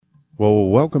Well,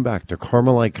 welcome back to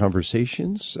Carmelite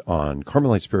Conversations on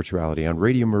Carmelite Spirituality on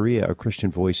Radio Maria, a Christian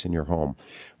voice in your home.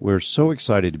 We're so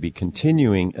excited to be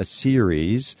continuing a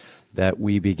series that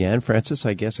we began, Francis,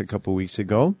 I guess, a couple weeks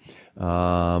ago,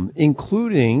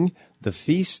 including the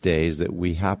feast days that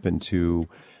we happen to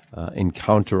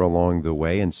encounter along the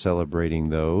way and celebrating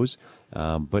those.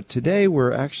 But today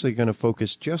we're actually going to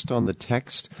focus just on the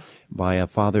text by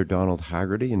Father Donald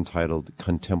Haggerty entitled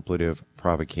Contemplative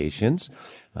Provocations.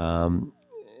 And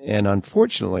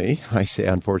unfortunately, I say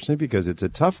unfortunately because it's a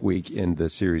tough week in the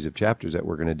series of chapters that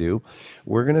we're going to do,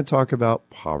 we're going to talk about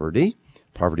poverty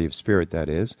of spirit, that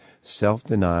is,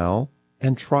 self-denial,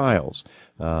 and trials.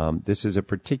 This is a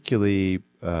particularly,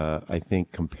 I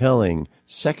think, compelling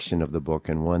section of the book,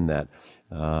 and one that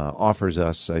offers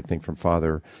us, I think, from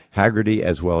Father Haggerty,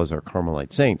 as well as our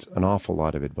Carmelite saints, an awful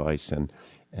lot of advice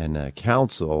and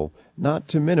counsel, not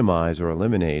to minimize or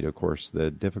eliminate, of course,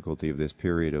 the difficulty of this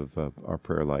period of our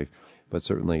prayer life, but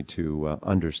certainly to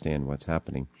understand what's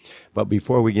happening. But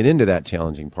before we get into that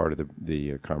challenging part of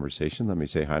the conversation, let me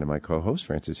say hi to my co-host,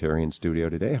 Francis Harry, in studio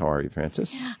today. How are you,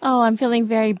 Francis? Oh, I'm feeling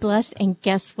very blessed. And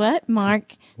guess what,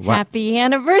 Mark? What? Happy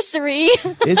anniversary.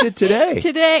 Is it today?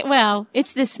 Today, well,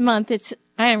 it's this month.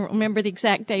 I don't remember the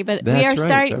exact day, but we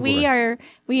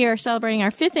are celebrating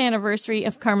our 5th anniversary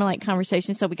of Carmelite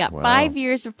Conversations. So we got 5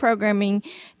 years of programming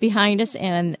behind us,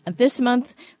 and this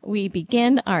month we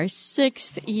begin our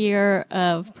 6th year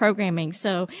of programming.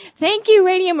 So thank you,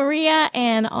 Radio Maria,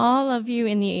 and all of you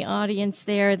in the audience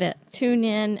there that tune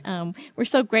in. We're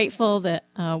so grateful that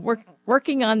we're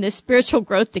working on this spiritual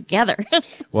growth together.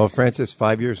 Well, Francis,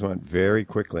 5 years went very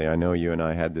quickly. I know you and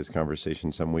I had this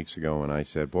conversation some weeks ago, and I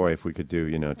said, boy, if we could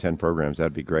do, 10 programs,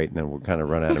 that'd be great, and then we'll kind of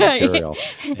run out of material.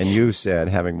 And you said,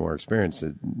 having more experience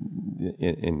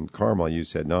in Carmel, you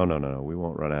said, no, we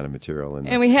won't run out of material.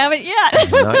 And we haven't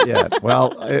yet. Not yet.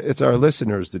 Well, it's our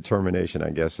listeners' determination, I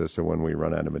guess, as to when we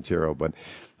run out of material. But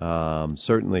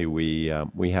certainly we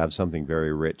have something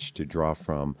very rich to draw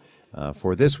from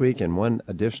for this week, and one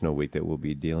additional week that we'll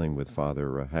be dealing with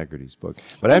Father Haggerty's book.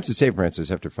 But I have to say, Francis,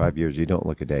 after 5 years, you don't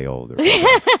look a day older.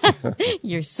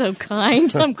 You're so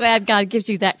kind. I'm glad God gives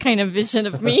you that kind of vision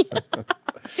of me.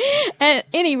 At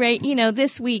any rate,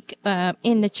 this week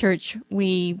in the church,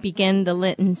 we begin the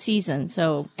Lenten season.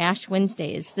 So Ash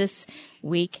Wednesday is this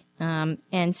week.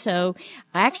 And so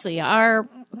actually our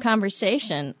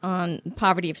conversation on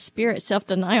poverty of spirit,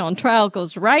 self-denial, and trial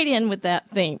goes right in with that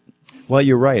theme. Well,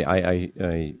 you're right.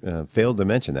 I failed to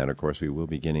mention that. Of course, we will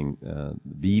be beginning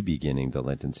the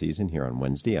Lenten season here on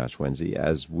Wednesday, Ash Wednesday,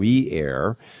 as we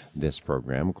air this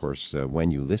program. Of course, when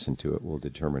you listen to it will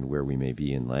determine where we may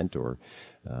be in Lent, or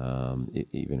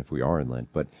even if we are in Lent.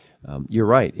 But you're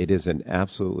right. It is an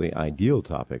absolutely ideal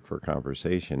topic for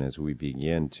conversation as we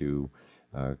begin to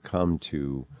come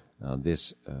to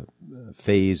this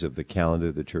phase of the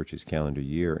calendar, the Church's calendar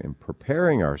year, and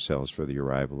preparing ourselves for the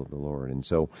arrival of the Lord. And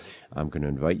so I'm going to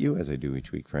invite you, as I do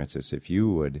each week, Francis, if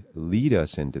you would lead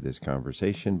us into this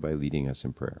conversation by leading us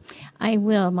in prayer. I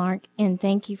will, Mark, and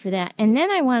thank you for that. And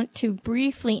then I want to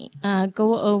briefly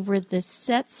go over the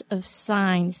sets of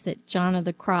signs that John of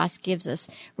the Cross gives us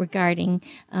regarding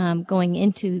going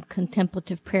into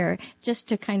contemplative prayer, just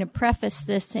to kind of preface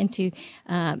this and to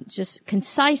just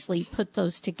concisely put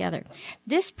those together.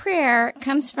 This prayer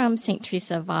comes from St.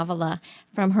 Teresa of Avila,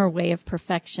 from her Way of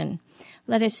Perfection.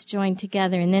 Let us join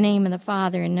together in the name of the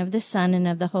Father, and of the Son, and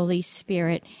of the Holy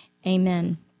Spirit.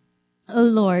 Amen. O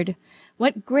Lord,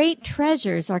 what great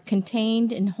treasures are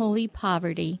contained in holy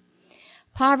poverty.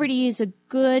 Poverty is a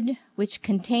good which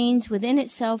contains within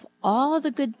itself all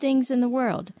the good things in the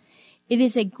world. It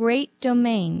is a great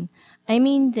domain. I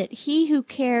mean that he who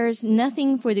cares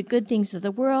nothing for the good things of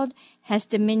the world has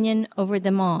dominion over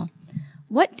them all.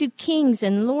 What do kings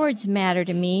and lords matter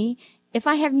to me if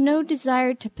I have no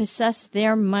desire to possess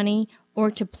their money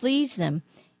or to please them,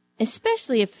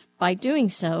 especially if by doing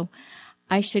so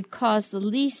I should cause the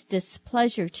least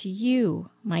displeasure to you,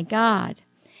 my God?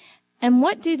 And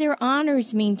what do their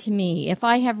honors mean to me if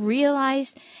I have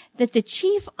realized that the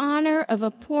chief honor of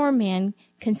a poor man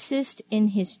consists in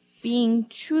his being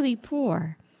truly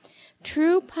poor?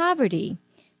 True poverty,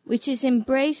 which is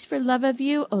embraced for love of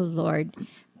you, O Lord,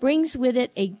 brings with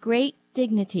it a great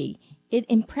dignity. It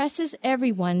impresses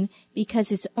everyone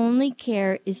because its only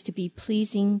care is to be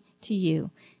pleasing to you.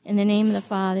 In the name of the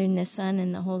Father, and the Son,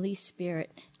 and the Holy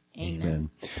Spirit. Amen.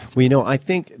 Well, I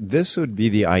think this would be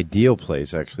the ideal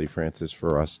place, actually, Francis,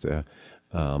 for us to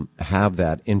have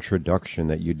that introduction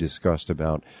that you discussed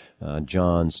about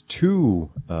John's two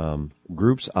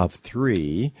groups of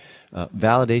three,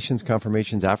 validations,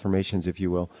 confirmations, affirmations, if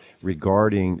you will,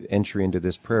 regarding entry into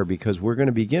this prayer, because we're going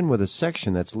to begin with a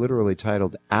section that's literally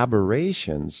titled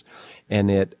Aberrations,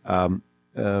 and it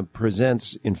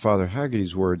presents, in Father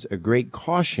Haggerty's words, a great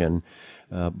caution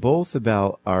both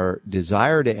about our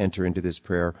desire to enter into this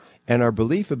prayer and our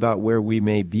belief about where we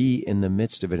may be in the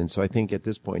midst of it. And so I think at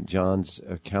this point, John's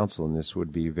counsel in this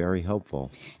would be very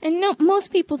helpful. And no,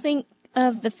 most people think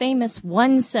of the famous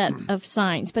one set of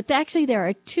signs, but actually there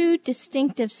are two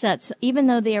distinctive sets, even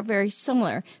though they are very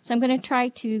similar. So I'm going to try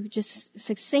to just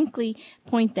succinctly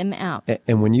point them out.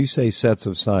 And when you say sets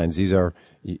of signs, these are,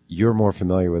 you're more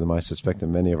familiar with them, I suspect,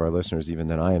 than many of our listeners, even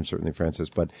than I am, certainly, Francis.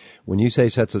 But when you say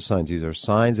sets of signs, these are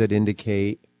signs that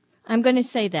indicate... I'm going to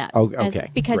say that. Oh,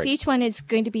 okay. Because great. each one is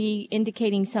going to be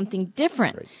indicating something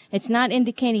different. Great. It's not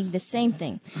indicating the same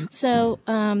thing. So,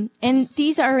 and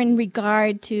these are in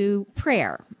regard to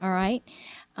prayer, all right?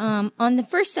 On the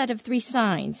first set of three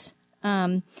signs,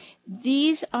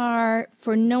 these are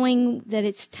for knowing that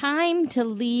it's time to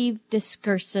leave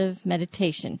discursive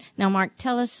meditation. Now, Mark,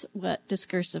 tell us what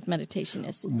discursive meditation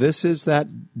is. This is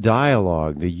that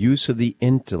dialogue, the use of the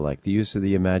intellect, the use of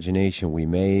the imagination. We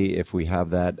may, if we have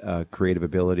that creative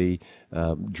ability,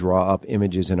 draw up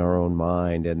images in our own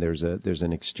mind, and there's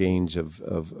an exchange of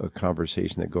a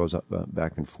conversation that goes up,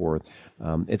 back and forth.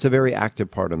 It's a very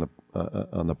active part on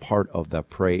the part of the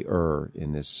prayer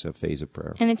in this phase of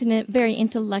prayer. And it's a very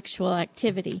intellectual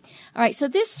activity. All right, so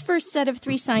this first set of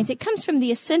three signs, it comes from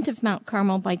the Ascent of Mount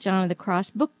Carmel by John of the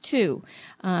Cross, Book 2,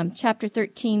 chapter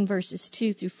 13, verses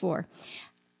 2 through 4.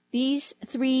 These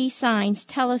three signs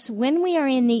tell us when we are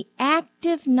in the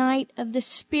active night of the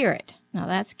Spirit. Now,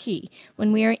 that's key.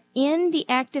 When we are in the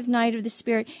active night of the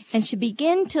Spirit and should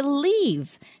begin to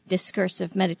leave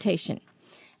discursive meditation,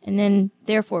 and then,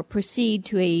 therefore, proceed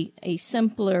to a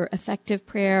simpler, effective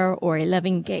prayer or a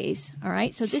loving gaze. All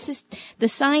right? So this is the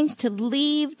signs to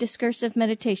leave discursive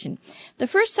meditation. The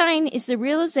first sign is the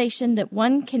realization that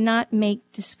one cannot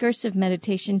make discursive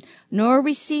meditation nor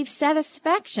receive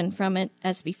satisfaction from it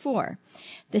as before.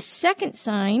 The second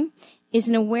sign is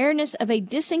an awareness of a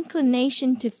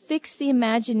disinclination to fix the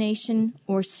imagination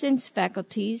or sense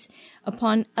faculties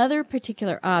upon other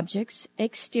particular objects,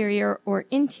 exterior or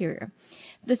interior.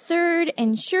 The third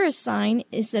and surest sign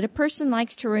is that a person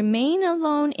likes to remain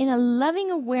alone in a loving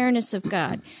awareness of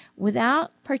God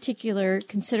without particular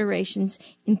considerations,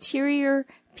 interior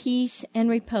peace and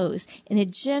repose, in a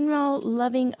general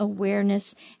loving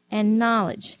awareness and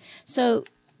knowledge. So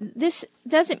this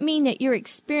doesn't mean that you're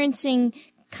experiencing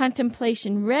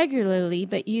contemplation regularly,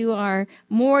 but you are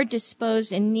more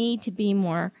disposed and need to be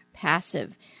more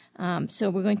passive. So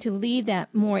we're going to leave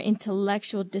that more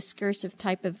intellectual, discursive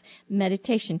type of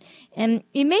meditation. And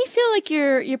you may feel like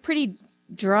you're pretty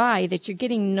dry, that you're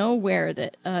getting nowhere,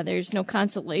 that there's no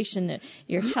consolation, that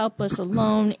you're helpless,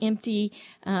 alone, empty.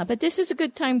 But this is a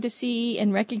good time to see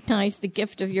and recognize the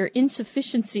gift of your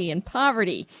insufficiency and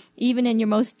poverty, even in your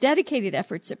most dedicated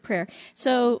efforts at prayer.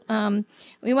 So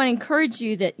we want to encourage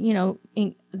you that,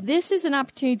 this is an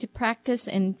opportunity to practice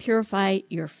and purify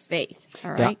your faith.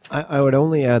 All right. Yeah, I would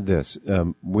only add this.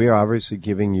 We are obviously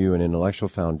giving you an intellectual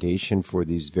foundation for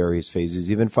these various phases.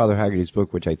 Even Father Haggerty's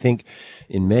book, which I think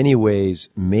in many ways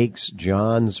makes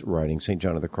John's writing, St.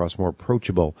 John of the Cross, more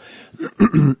approachable.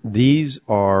 These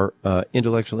are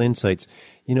intellectual insights.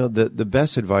 The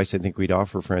best advice I think we'd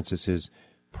offer, Francis, is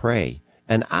pray.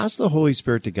 And ask the Holy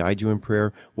Spirit to guide you in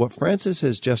prayer. What Francis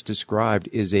has just described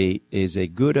is a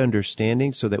good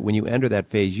understanding, so that when you enter that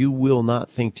phase, you will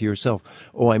not think to yourself,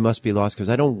 oh, I must be lost because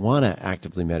I don't want to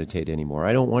actively meditate anymore.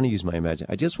 I don't want to use my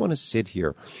imagination. I just want to sit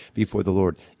here before the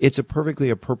Lord. It's a perfectly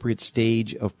appropriate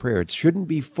stage of prayer. It shouldn't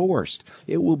be forced.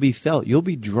 It will be felt. You'll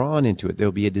be drawn into it.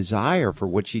 There'll be a desire for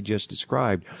what she just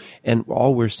described. And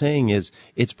all we're saying is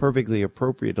it's perfectly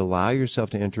appropriate to allow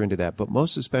yourself to enter into that. But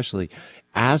most especially,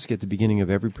 ask at the beginning of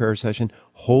every prayer session,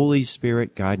 Holy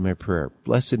Spirit, guide my prayer.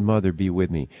 Blessed Mother, be with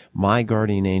me. My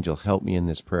guardian angel, help me in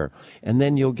this prayer. And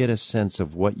then you'll get a sense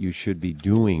of what you should be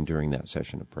doing during that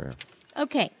session of prayer.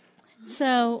 Okay.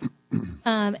 So,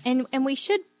 and we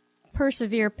should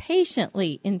persevere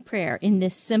patiently in prayer in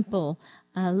this simple,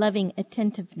 loving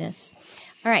attentiveness.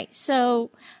 All right.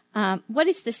 So, what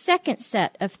is the second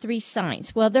set of three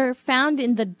signs? Well, they're found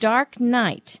in the dark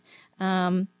night,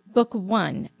 Book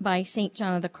 1 by St.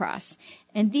 John of the Cross.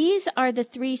 And these are the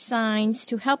three signs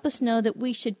to help us know that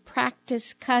we should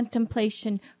practice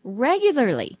contemplation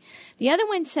regularly. The other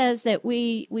one says that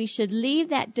we should leave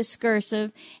that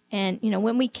discursive, and,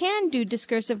 when we can do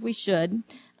discursive, we should.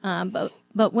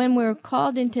 But when we're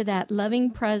called into that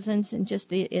loving presence and just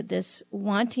this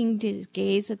wanting to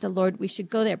gaze at the Lord, we should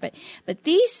go there. But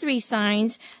these three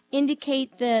signs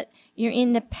indicate that you're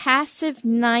in the passive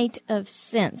night of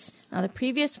sense. Now, the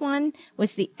previous one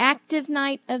was the active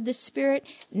night of the Spirit.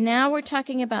 Now we're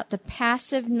talking about the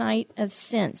passive night of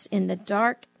sense, in the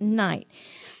dark night.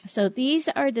 So these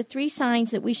are the three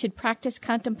signs that we should practice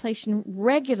contemplation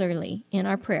regularly in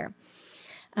our prayer.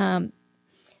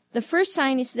 The first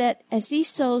sign is that as these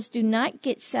souls do not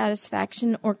get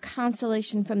satisfaction or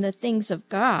consolation from the things of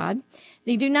God,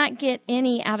 they do not get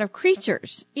any out of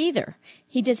creatures either.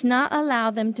 He does not allow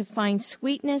them to find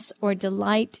sweetness or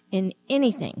delight in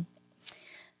anything.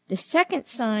 The second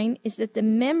sign is that the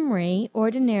memory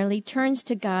ordinarily turns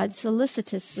to God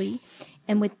solicitously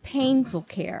and with painful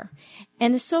care.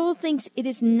 And the soul thinks it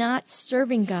is not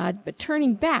serving God, but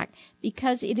turning back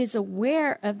because it is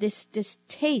aware of this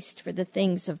distaste for the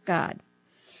things of God.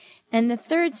 And the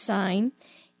third sign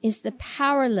is the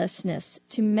powerlessness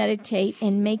to meditate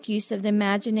and make use of the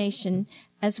imagination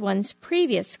as one's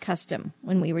previous custom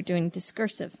when we were doing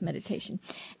discursive meditation.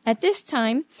 At this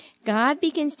time, God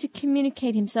begins to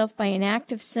communicate himself by an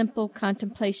act of simple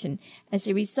contemplation. As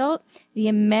a result, the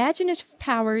imaginative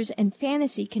powers and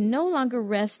fantasy can no longer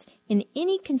rest in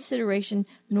any consideration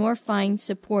nor find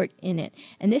support in it.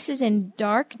 And this is in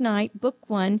Dark Night, Book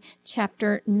 1,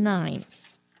 Chapter 9.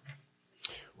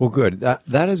 Well, good.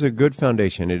 That is a good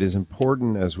foundation. It is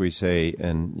important, as we say,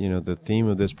 and, the theme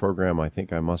of this program, I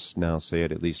think I must now say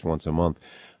it at least once a month,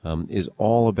 is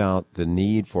all about the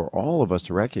need for all of us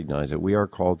to recognize that we are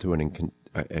called to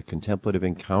a contemplative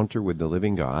encounter with the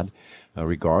living God,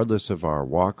 regardless of our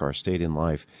walk, our state in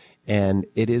life. And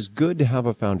it is good to have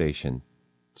a foundation.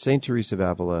 St. Teresa of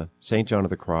Avila, St. John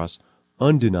of the Cross,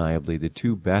 undeniably the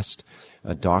two best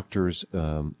doctors,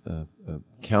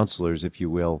 counselors, if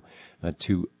you will,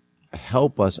 to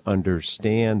help us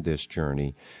understand this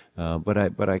journey.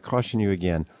 But I caution you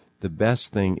again, the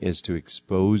best thing is to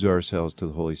expose ourselves to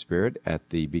the Holy Spirit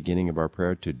at the beginning of our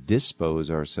prayer, to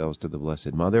dispose ourselves to the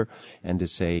Blessed Mother, and to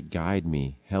say, guide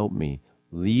me, help me,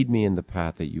 lead me in the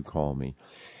path that you call me.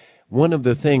 One of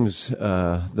the things,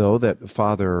 though, that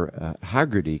Father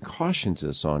Haggerty cautions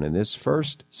us on in this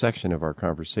first section of our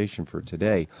conversation for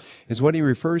today is what he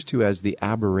refers to as the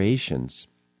aberrations.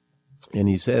 And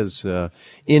he says,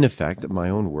 in effect, my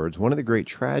own words, one of the great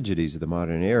tragedies of the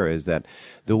modern era is that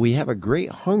though we have a great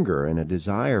hunger and a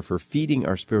desire for feeding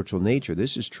our spiritual nature,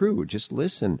 this is true. Just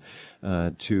listen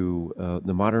to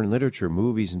the modern literature,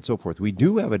 movies, and so forth. We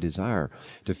do have a desire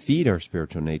to feed our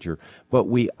spiritual nature, but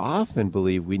we often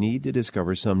believe we need to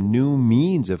discover some new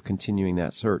means of continuing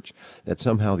that search, that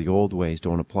somehow the old ways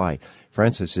don't apply.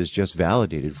 Francis has just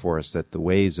validated for us that the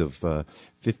ways of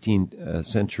 15th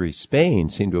century Spain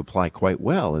seem to apply quite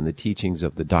well in the teachings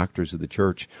of the doctors of the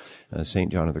Church.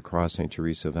 St. John of the Cross, St.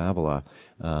 Teresa of Avila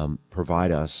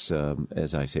provide us,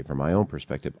 as I say from my own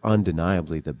perspective,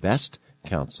 undeniably the best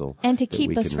counsel. And to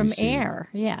keep us from receive. error,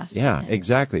 yes. Yeah,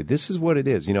 exactly. This is what it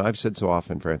is. I've said so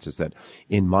often, Francis, that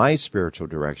in my spiritual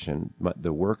direction,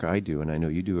 the work I do, and I know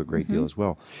you do a great deal as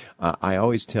well, I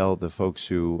always tell the folks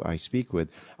who I speak with,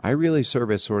 I really serve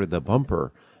as sort of the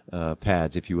bumper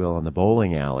pads, if you will, on the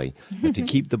bowling alley to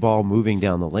keep the ball moving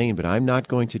down the lane, but I'm not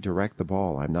going to direct the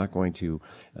ball. I'm not going to,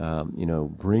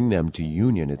 bring them to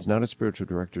union. It's not a spiritual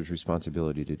director's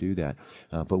responsibility to do that,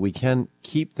 but we can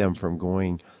keep them from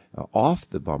going off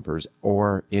the bumpers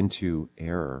or into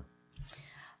error.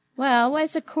 Well,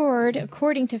 what's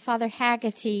according to Father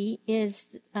Haggerty, is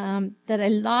that a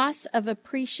loss of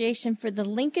appreciation for the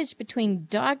linkage between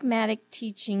dogmatic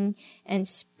teaching and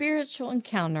spiritual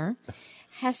encounter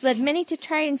has led many to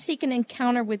try and seek an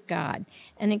encounter with God,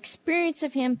 an experience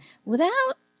of Him without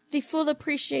the full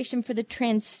appreciation for the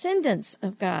transcendence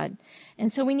of God.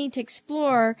 And so we need to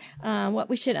explore what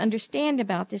we should understand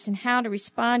about this and how to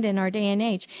respond in our day and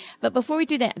age. But before we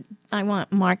do that, I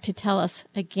want Mark to tell us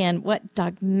again what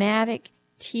dogmatic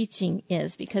teaching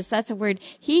is, because that's a word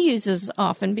he uses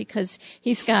often because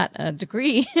he's got a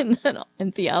degree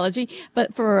in theology.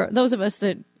 But for those of us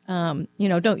that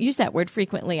don't use that word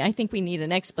frequently, I think we need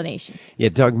an explanation. Yeah,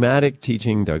 dogmatic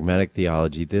teaching, dogmatic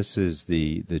theology. This is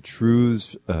the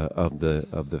truths of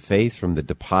the faith, from the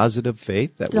deposit of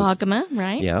faith that dogma,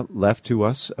 right? Yeah, left to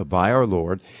us by our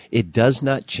Lord. It does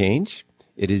not change.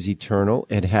 It is eternal.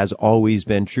 It has always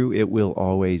been true. It will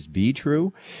always be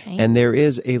true. Okay. And there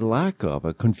is a lack of,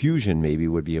 a confusion maybe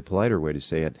would be a politer way to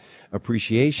say it,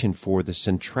 appreciation for the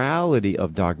centrality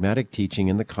of dogmatic teaching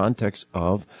in the context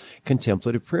of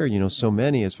contemplative prayer. So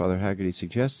many, as Father Haggerty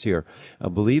suggests here,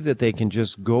 believe that they can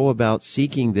just go about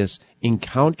seeking this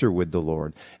encounter with the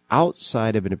Lord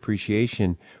outside of an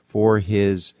appreciation for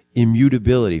his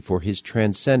immutability, for his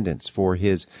transcendence, for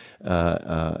his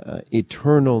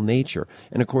eternal nature.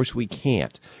 And of course we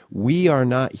can't. We are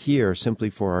not here simply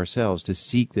for ourselves to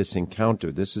seek this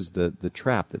encounter. This is the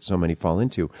trap that so many fall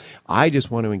into. I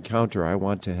just want to encounter. I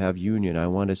want to have union. I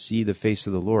want to see the face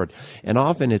of the Lord. And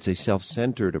often it's a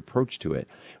self-centered approach to it.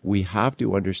 We have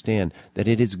to understand that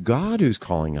it is God who's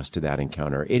calling us to that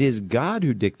encounter. It is God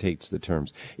who dictates the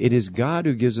terms. It is God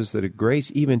who gives us the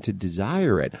grace even to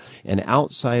desire it. And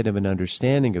outside of an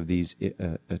understanding of these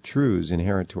truths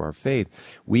inherent to our faith,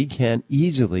 we can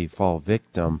easily fall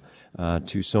victim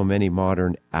to so many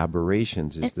modern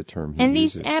aberrations, is the term he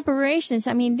uses. These aberrations,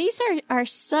 I mean, these are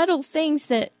subtle things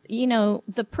that,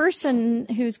 the person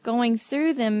who's going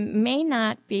through them may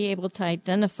not be able to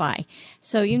identify.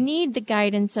 So you need the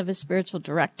guidance of a spiritual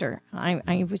director.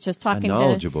 I was just talking a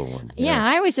knowledgeable one. Yeah,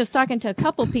 I was just talking to a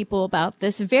couple people about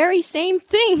this very same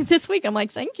thing this week. I'm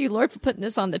like, thank you, Lord, for putting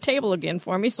this on the table again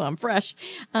for me, so I'm fresh.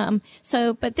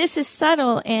 But this is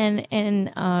subtle,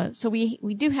 and so we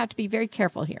do have to be very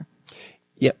careful here.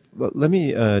 Yeah, let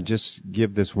me just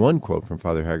give this one quote from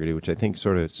Father Haggerty, which I think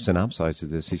sort of synopsizes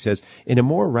this. He says, in a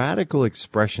more radical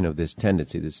expression of this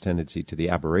tendency to the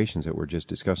aberrations that we're just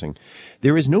discussing,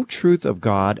 there is no truth of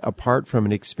God apart from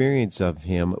an experience of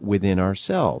him within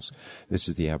ourselves. This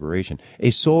is the aberration. A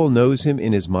soul knows him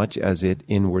inasmuch as it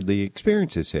inwardly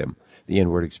experiences him. The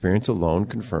inward experience alone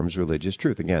confirms religious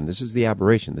truth. Again, this is the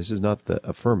aberration. This is not the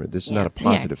affirmative. This is not a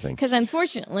positive thing. Because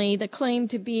unfortunately, the claim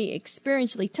to be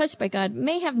experientially touched by God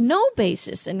may have no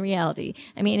basis in reality.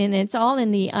 I mean, and it's all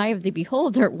in the eye of the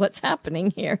beholder what's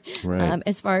happening here, right.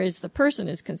 As far as the person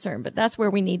is concerned. But that's where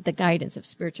we need the guidance of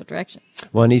spiritual direction.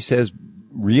 Well, and he says,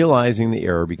 realizing the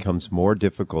error becomes more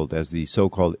difficult as the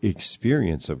so-called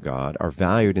experience of God are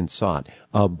valued and sought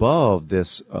above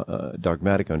this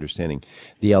dogmatic understanding.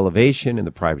 The elevation and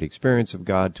the private experience of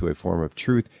God to a form of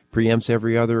truth preempts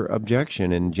every other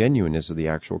objection and genuineness of the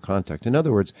actual contact. In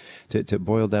other words, to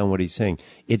boil down what he's saying,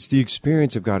 it's the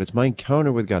experience of God. It's my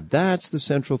encounter with God. That's the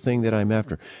central thing that I'm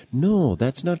after. No,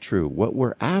 that's not true. What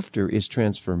we're after is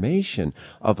transformation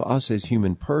of us as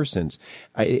human persons.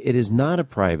 It is not a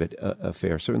private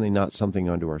affair, certainly not something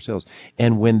unto ourselves.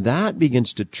 And when that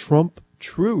begins to trump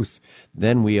truth,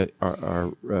 then we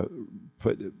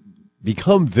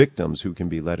become victims who can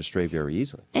be led astray very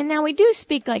easily. And now we do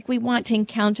speak like we want to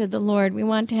encounter the Lord. We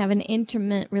want to have an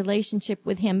intimate relationship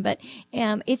with him, but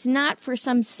it's not for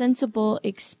some sensible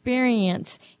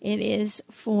experience. It is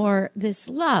for this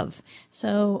love.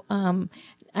 So,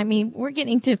 I mean, we're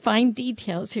getting to fine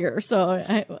details here, so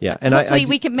hopefully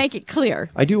we can make it clear.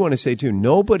 I do want to say, too,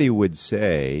 nobody would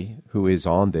say, who is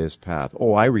on this path,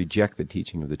 I reject the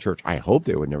teaching of the church. I hope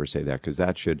they would never say that, because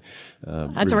that should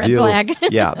That's a red flag.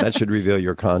 Yeah, that should reveal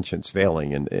your conscience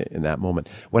failing in that moment.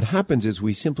 What happens is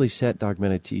we simply set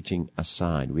dogmatic teaching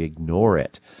aside. We ignore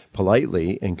it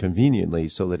politely and conveniently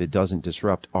so that it doesn't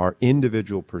disrupt our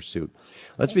individual pursuit.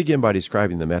 Let's begin by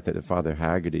describing the method that Father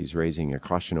Haggerty is raising a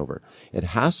caution over. It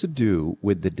has to do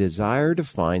with the desire to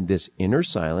find this inner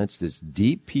silence, this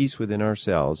deep peace within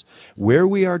ourselves, where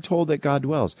we are told that God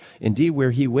dwells, indeed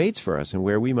where he waits for us and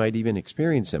where we might even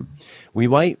experience him. We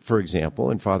might, for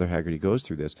example, and Father Haggerty goes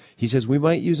through this, he says we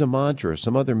might use a mantra or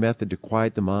some other method to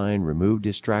quiet the mind, remove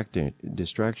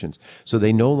distractions, so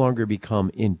they no longer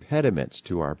become impediments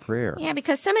to our prayer. Yeah,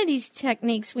 because some of these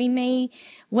techniques we may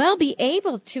well be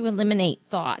able to eliminate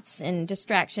thoughts and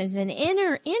distractions and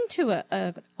enter into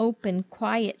a open,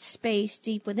 quiet space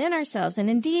deep within ourselves. And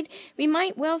indeed, we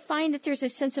might well find that there's a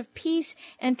sense of peace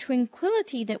and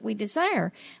tranquility that we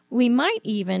desire. We might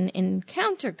even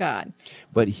encounter God.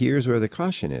 But here's where the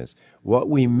caution is. What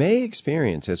we may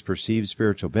experience as perceived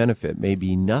spiritual benefit may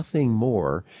be nothing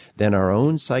more than our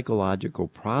own psychological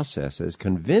processes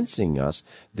convincing us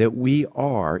that we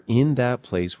are in that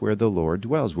place where the Lord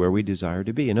dwells, where we desire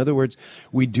to be. In other words,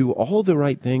 we do all the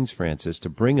right things, Francis, to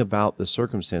bring about the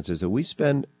circumstances that we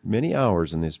spend many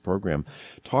hours in this program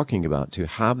talking about, to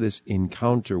have this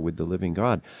encounter with the living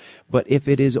God. But if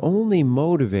it is only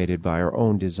motivated by our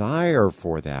own desire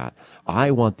for that, I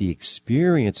want the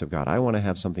experience of God, I want to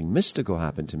have something mystical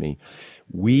happen to me,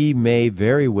 we may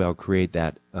very well create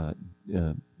that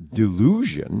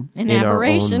delusion in our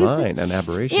own mind, an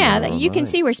aberration. Yeah, you can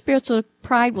see where spiritual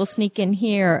pride will sneak in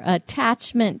here,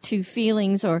 attachment to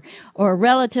feelings or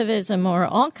relativism or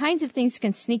all kinds of things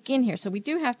can sneak in here. So we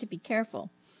do have to be careful.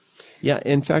 Yeah,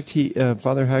 in fact,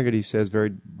 Father Haggerty says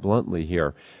very bluntly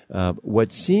here,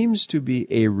 what seems to be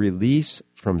a release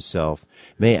from self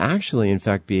may actually, in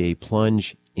fact, be a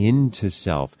plunge into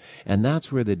self. And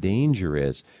that's where the danger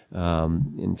is.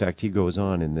 In fact, he goes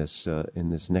on in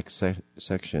this next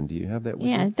section. Do you have that with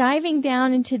you? Diving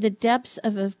down into the depths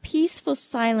of a peaceful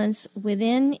silence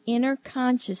within inner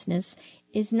consciousness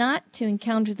is not to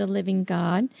encounter the living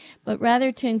God, but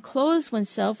rather to enclose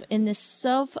oneself in the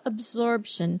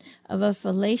self-absorption of a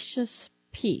fallacious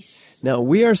peace. Now,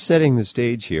 we are setting the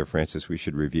stage here, Francis. We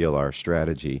should reveal our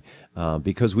strategy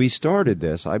because we started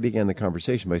this. I began the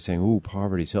conversation by saying, ooh,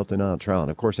 poverty, self-denial, trial.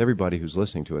 And, of course, everybody who's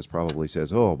listening to us probably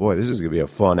says, oh, boy, this is going to be a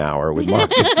fun hour with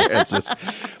Mark and Francis.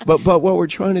 But what we're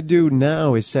trying to do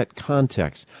now is set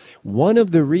context. One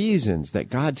of the reasons that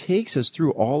God takes us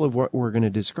through all of what we're going to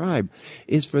describe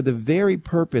is for the very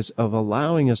purpose of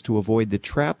allowing us to avoid the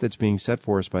trap that's being set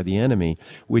for us by the enemy,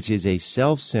 which is a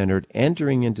self-centered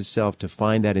entering into self to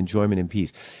find that enjoyment and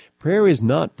peace. Prayer is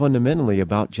not fundamentally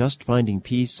about just finding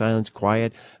peace, silence,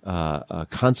 quiet,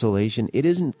 consolation. It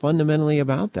isn't fundamentally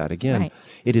about that. Again, right.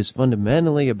 It is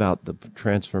fundamentally about the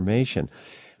transformation.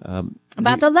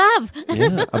 About the love.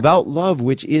 About love,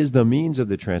 which is the means of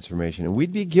the transformation. And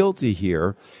we'd be guilty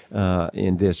here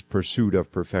in this pursuit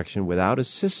of perfection without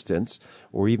assistance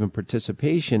or even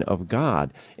participation of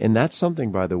God. And that's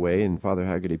something, by the way, and Father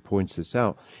Haggerty points this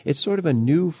out, it's sort of a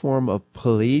new form of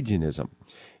Pelagianism.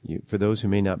 For those who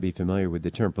may not be familiar with the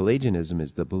term, Pelagianism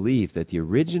is the belief that the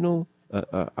original,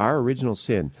 our original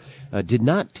sin did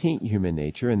not taint human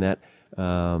nature, and that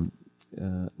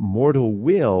mortal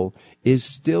will is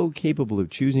still capable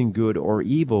of choosing good or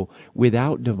evil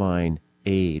without divine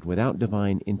aid, without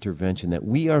divine intervention, that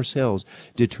we ourselves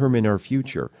determine our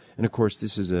future. And of course,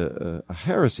 this is a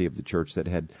heresy of the church that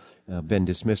had been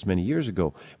dismissed many years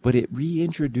ago, but it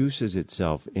reintroduces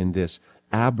itself in this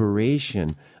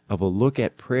aberration of a look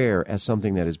at prayer as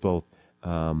something that is both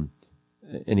an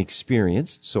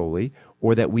experience solely,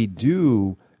 or that we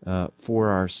do for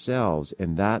ourselves,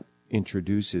 and that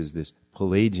introduces this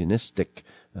Pelagianistic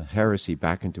heresy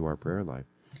back into our prayer life.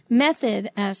 Method,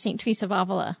 as St. Teresa of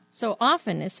Avila so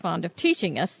often is fond of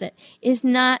teaching us, that is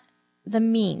not the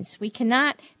means. We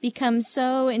cannot become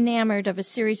so enamored of a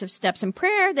series of steps in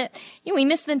prayer that we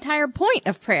miss the entire point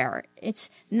of prayer. It's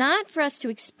not for us to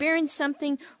experience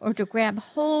something or to grab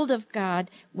hold of God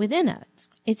within us.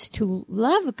 It's to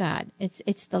love God.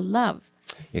 It's the love.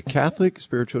 A Catholic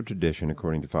spiritual tradition,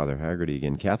 according to Father Haggerty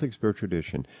again, Catholic spiritual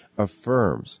tradition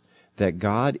affirms that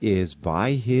God is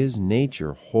by his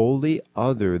nature wholly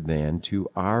other than to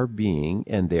our being,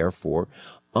 and therefore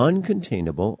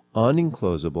uncontainable,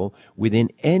 unenclosable within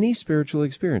any spiritual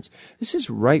experience. This is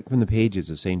right from the pages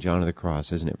of St. John of the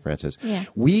Cross, isn't it, Francis? Yeah.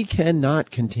 We cannot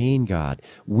contain God.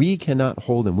 We cannot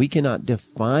hold him. We cannot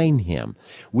define him.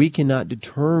 We cannot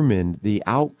determine the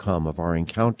outcome of our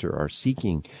encounter, our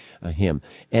seeking him.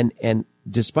 And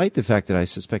despite the fact that I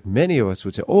suspect many of us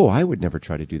would say, oh, I would never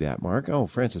try to do that, Mark. Oh,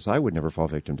 Francis, I would never fall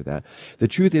victim to that. The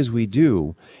truth is we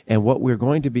do. And what we're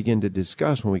going to begin to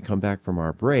discuss when we come back from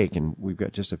our break, and we've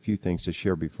got just a few things to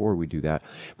share before we do that,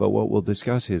 but what we'll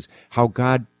discuss is how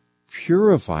God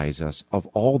purifies us of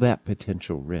all that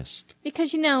potential risk.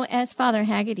 Because, as Father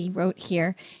Haggerty wrote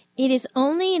here, it is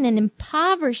only in an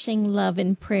impoverishing love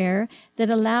in prayer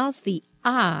that allows the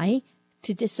I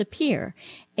to disappear.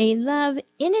 A love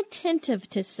inattentive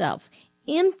to self,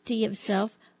 empty of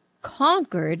self,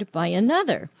 conquered by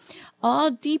another. All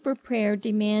deeper prayer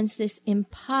demands this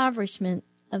impoverishment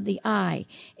of the I,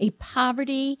 a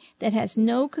poverty that has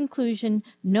no conclusion,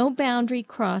 no boundary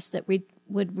crossed, that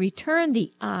would return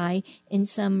the I in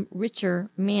some richer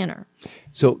manner.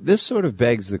 So this sort of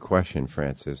begs the question,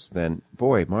 Francis, then,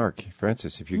 boy, Mark,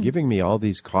 Francis, if you're giving me all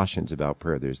these cautions about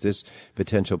prayer, there's this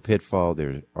potential pitfall,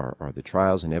 there are the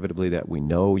trials inevitably that we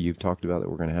know you've talked about that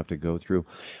we're going to have to go through.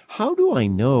 How do I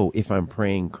know if I'm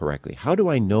praying correctly? How do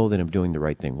I know that I'm doing the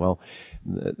right thing? Well,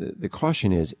 the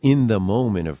caution is, in the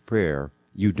moment of prayer,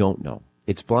 you don't know.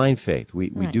 It's blind faith. We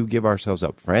do give ourselves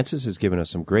up. Francis has given us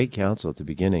some great counsel at the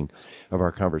beginning of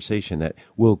our conversation that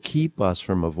will keep us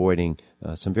from avoiding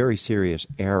some very serious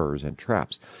errors and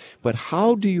traps. But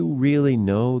how do you really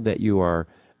know that you are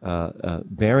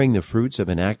bearing the fruits of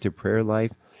an active prayer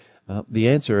life? The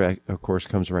answer, of course,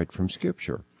 comes right from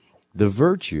Scripture. The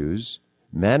virtues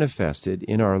manifested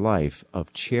in our life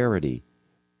of charity,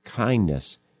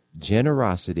 kindness,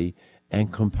 generosity,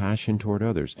 and compassion toward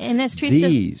others. And as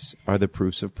these are the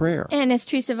proofs of prayer. And as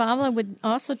Teresa of Avila would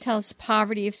also tell us,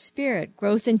 poverty of spirit,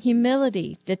 growth in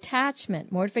humility,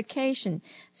 detachment, mortification.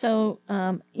 So,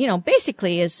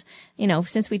 basically is,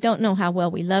 since we don't know how well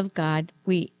we love God,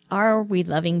 are we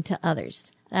loving to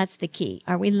others? That's the key.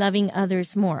 Are we loving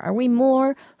others more? Are we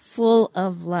more full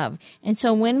of love? And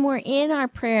so when we're in our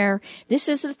prayer, this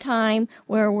is the time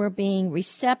where we're being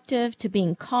receptive to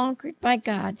being conquered by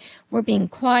God. We're being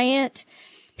quiet,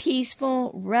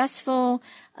 peaceful, restful,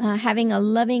 having a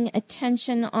loving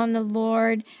attention on the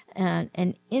Lord,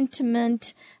 an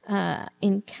intimate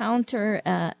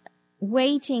encounter,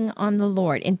 waiting on the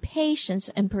Lord in patience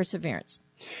and perseverance.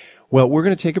 Well, we're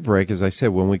going to take a break. As I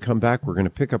said, when we come back, we're going to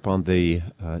pick up on the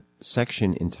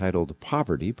section entitled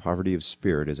Poverty of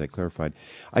Spirit, as I clarified.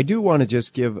 I do want to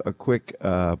just give a quick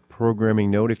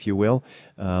programming note, if you will,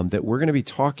 that we're going to be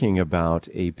talking about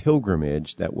a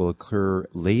pilgrimage that will occur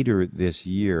later this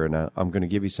year, and I'm going to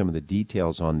give you some of the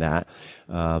details on that.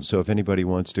 So if anybody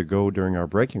wants to go during our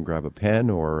break and grab a pen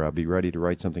or be ready to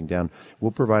write something down,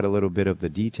 we'll provide a little bit of the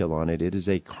detail on it. It is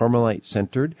a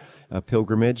Carmelite-centered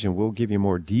pilgrimage, and we'll give you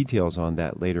more details on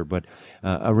that later. But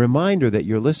a reminder that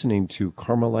you're listening to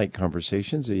Carmelite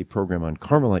Conversations, a program on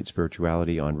Carmelite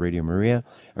spirituality on Radio Maria,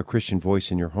 a Christian voice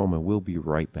in your home, and we'll be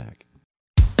right back.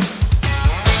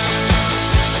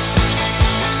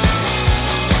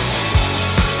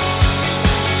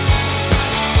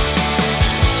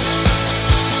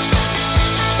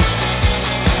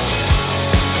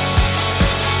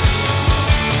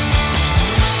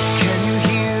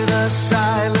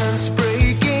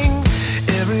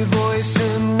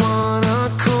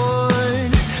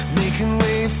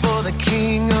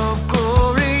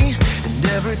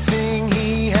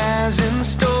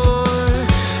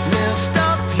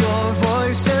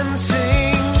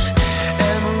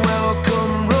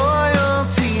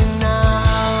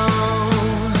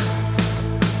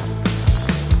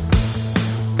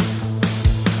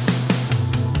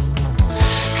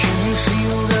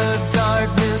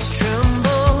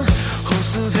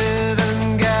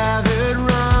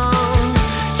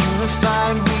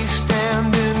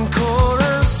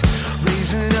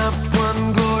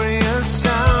 One glorious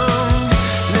sound,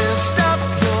 lift up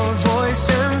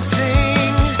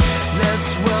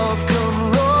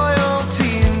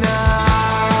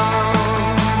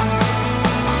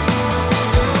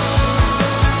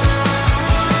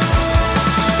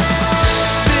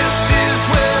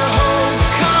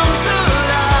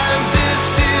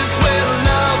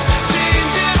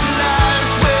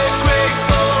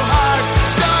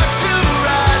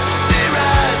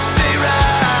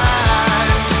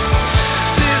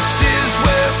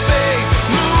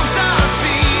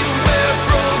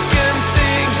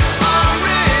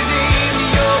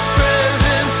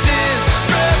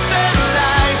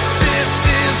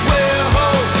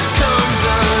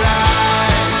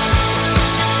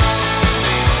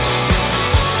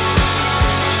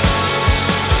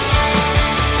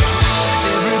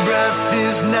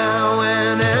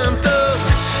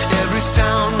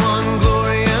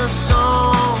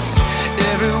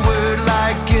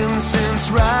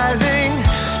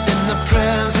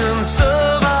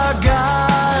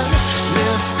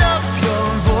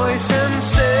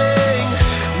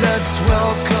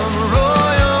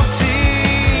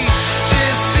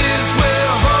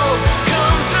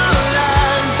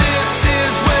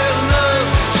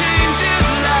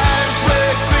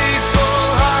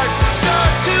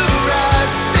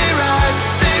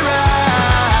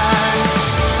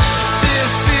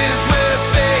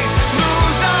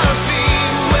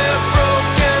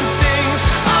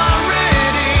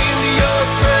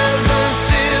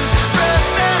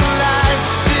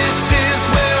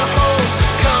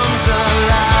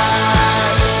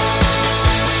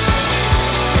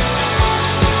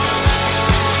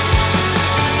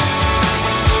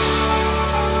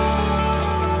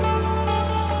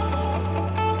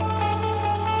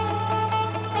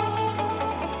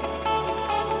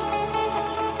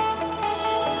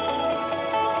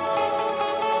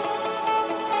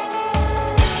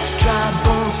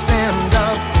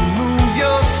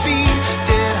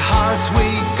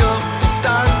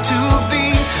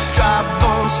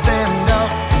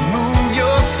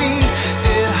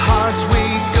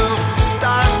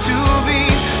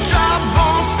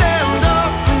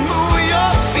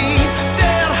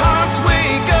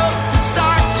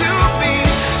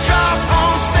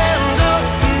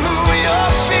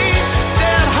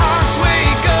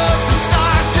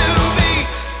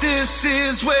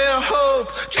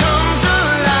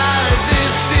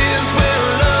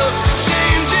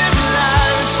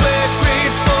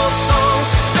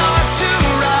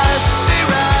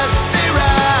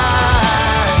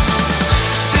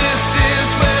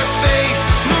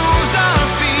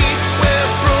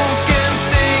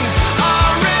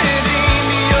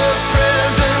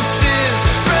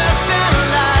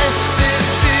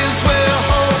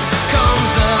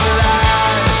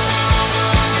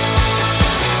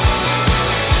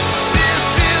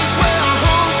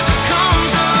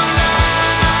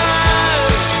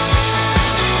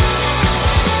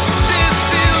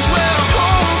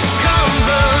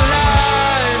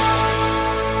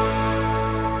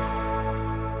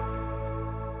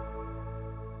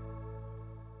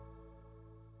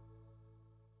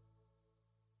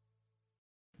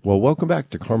Well, welcome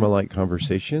back to Carmelite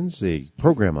Conversations, a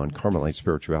program on Carmelite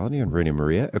spirituality on Radio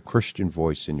Maria, a Christian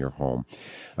voice in your home.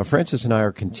 Francis and I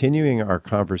are continuing our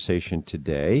conversation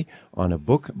today on a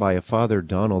book by a Father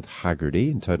Donald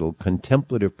Haggerty entitled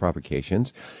Contemplative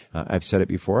Provocations. I've said it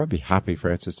before. I'd be happy,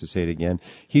 Francis, to say it again.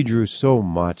 He drew so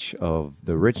much of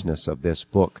the richness of this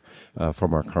book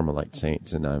from our Carmelite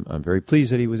saints, and I'm very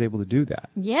pleased that he was able to do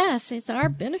that. Yes, it's our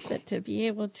benefit to be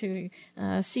able to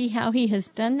see how he has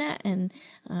done that and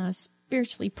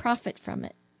spiritually profit from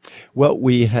it. Well,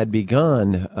 we had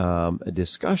begun a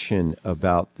discussion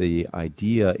about the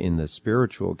idea in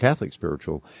the Catholic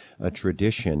spiritual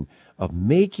tradition of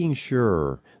making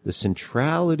sure the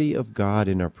centrality of God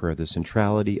in our prayer, the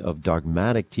centrality of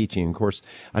dogmatic teaching. Of course,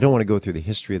 I don't want to go through the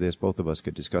history of this. Both of us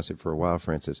could discuss it for a while,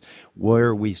 Francis,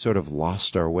 where we sort of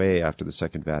lost our way after the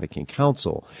Second Vatican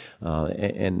Council,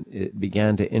 and it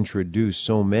began to introduce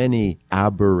so many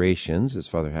aberrations, as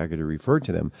Father Haggerty referred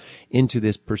to them, into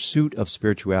this pursuit of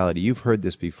spirituality. You've heard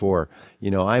this before.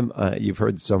 You've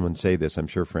heard someone say this, I'm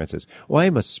sure, Francis. Well,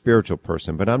 I'm a spiritual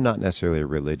person, but I'm not necessarily a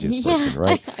religious person,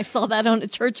 right? I saw that on a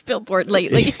church billboard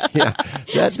lately.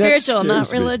 Yeah, spiritual, not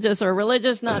religious, or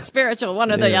religious, not spiritual,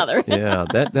 one or the other. Yeah,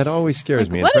 that always scares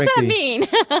me. What does that mean?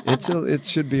 It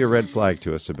should be a red flag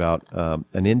to us about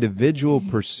an individual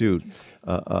pursuit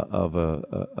of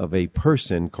a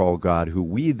person called God, who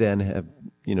we then have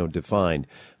defined,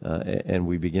 and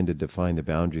we begin to define the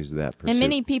boundaries of that pursuit. And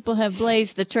many people have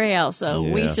blazed the trail, so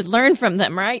we should learn from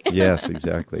them, right? Yes,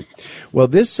 exactly. Well,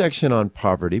 this section on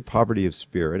poverty of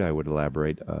spirit, I would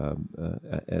elaborate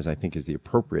as I think is the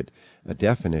appropriate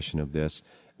definition of this.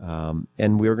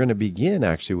 And we're going to begin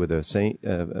actually with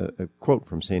a quote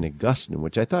from St. Augustine,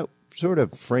 which I thought sort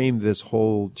of framed this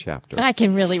whole chapter. I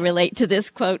can really relate to this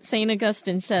quote. St.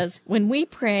 Augustine says, "When we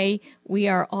pray, we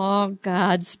are all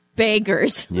God's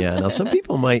beggars." Yeah, now some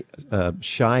people might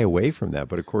shy away from that,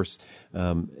 but of course,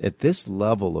 at this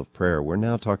level of prayer, we're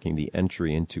now talking the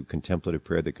entry into contemplative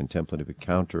prayer, the contemplative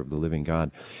encounter of the living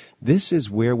God. This is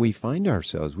where we find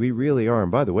ourselves. We really are.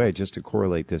 And by the way, just to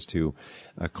correlate this to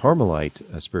Carmelite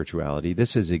spirituality,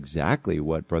 this is exactly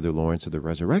what Brother Lawrence of the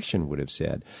Resurrection would have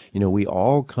said. We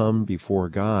all come before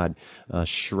God,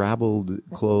 shriveled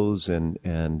clothes and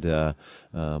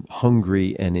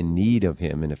hungry and in need of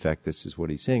Him. In effect, this is what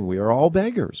he's saying. We are all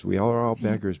beggars. We are all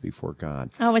beggars before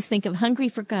God. I always think of hungry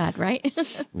for God, right?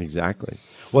 Exactly.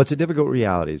 Well, it's a difficult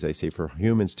reality, as I say, for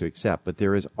humans to accept, but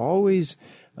there is always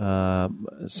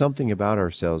something about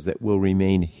ourselves that will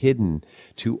remain hidden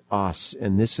to us,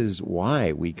 and this is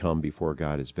why we come before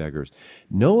God as beggars.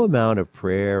 No amount of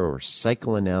prayer or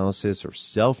psychoanalysis or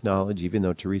self-knowledge, even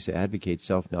though Teresa advocates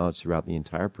self-knowledge throughout the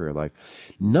entire prayer life,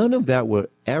 none of that will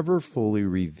ever fully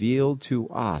reveal to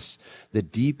us the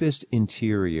deepest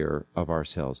interior of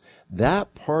ourselves,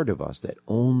 that part of us that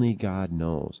only God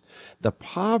knows, the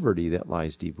poverty that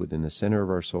lies deep within the center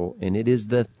of our soul, and it is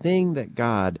the thing that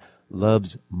God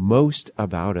loves most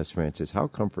about us, Francis. How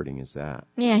comforting is that?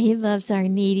 Yeah, He loves our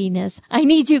neediness. I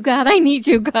need you, God. I need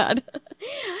you, God.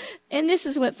 And this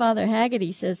is what Father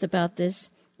Haggerty says about this,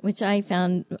 which I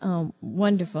found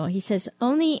wonderful. He says,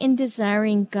 "Only in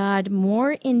desiring God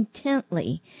more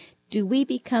intently do we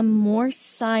become more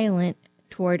silent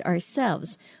toward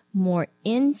ourselves, more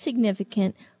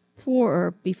insignificant,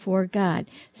 poorer before God."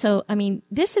 So,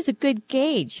 this is a good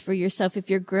gauge for yourself if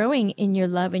you're growing in your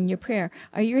love and your prayer.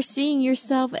 Are you seeing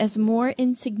yourself as more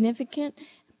insignificant,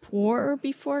 poorer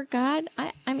before God?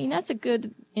 That's a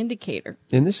good indicator.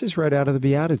 And this is right out of the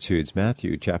Beatitudes,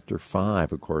 Matthew chapter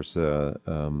 5, of course,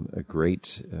 a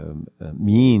great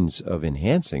means of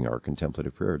enhancing our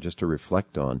contemplative prayer, just to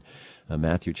reflect on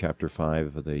Matthew chapter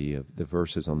 5, the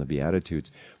verses on the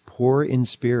Beatitudes. Poor in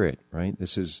spirit, right?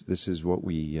 This is what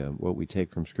we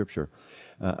take from Scripture.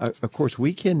 Of course,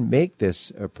 we can make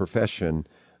this a profession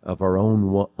of our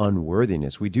own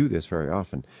unworthiness. We do this very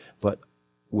often, but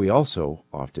we also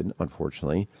often,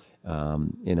 unfortunately,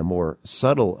 in a more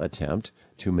subtle attempt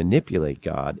to manipulate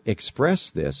God, express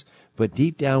this, but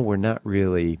deep down we're not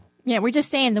really... Yeah, we're just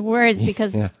saying the words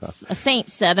because a saint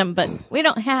said them, but we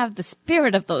don't have the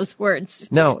spirit of those words.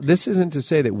 Now, this isn't to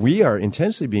say that we are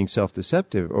intentionally being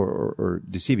self-deceptive or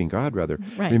deceiving God, rather.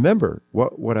 Right. Remember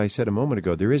what I said a moment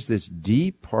ago. There is this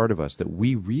deep part of us that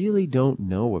we really don't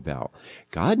know about.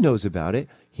 God knows about it.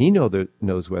 He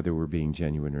knows whether we're being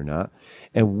genuine or not.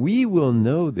 And we will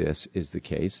know this is the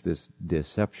case, this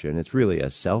deception. It's really a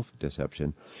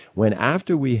self-deception. When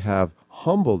after we have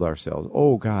humbled ourselves,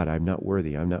 oh God, I'm not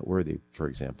worthy, for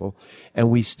example, and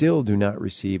we still do not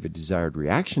receive a desired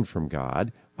reaction from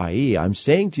God, i.e., I'm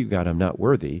saying to you, God, I'm not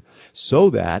worthy, so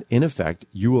that, in effect,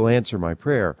 you will answer my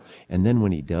prayer. And then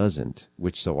when he doesn't,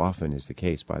 which so often is the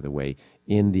case, by the way,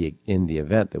 in the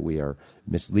event that we are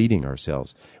misleading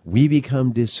ourselves, we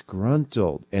become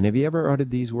disgruntled. And have you ever uttered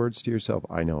these words to yourself?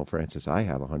 I know, Francis, I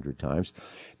have 100 times.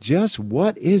 Just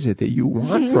what is it that you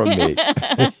want from me?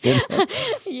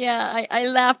 Yeah, I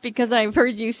laugh because I've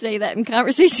heard you say that in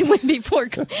conversation with before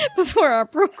our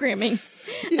programmings,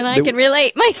 and I can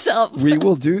relate myself. We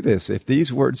will do this. If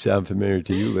these words sound familiar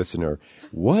to you, listener,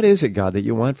 what is it, God, that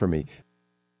you want from me?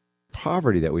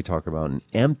 Poverty that we talk about and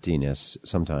emptiness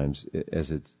sometimes as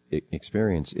it's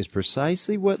experienced is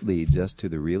precisely what leads us to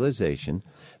the realization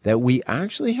that we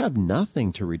actually have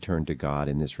nothing to return to God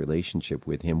in this relationship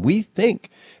with him. We think,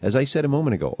 as I said a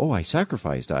moment ago, oh, I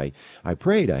sacrificed, I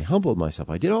prayed, I humbled myself,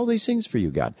 I did all these things for you,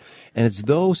 God. And it's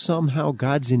though somehow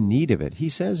God's in need of it. He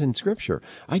says in Scripture,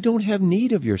 I don't have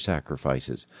need of your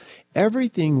sacrifices.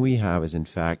 Everything we have has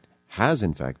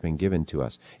in fact been given to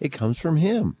us. It comes from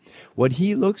him. What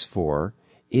he looks for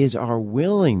is our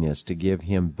willingness to give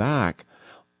him back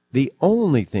the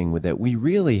only thing that we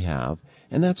really have,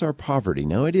 and that's our poverty.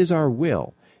 Now, it is our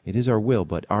will. It is our will,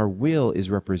 but our will is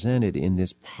represented in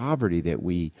this poverty that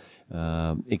we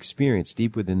experience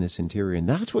deep within this interior, and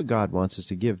that's what God wants us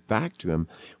to give back to him.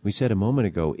 We said a moment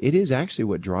ago, it is actually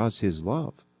what draws his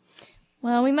love.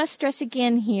 Well, we must stress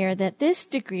again here that this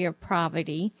degree of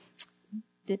poverty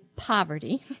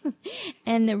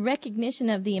and the recognition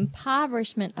of the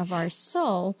impoverishment of our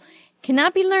soul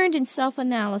cannot be learned in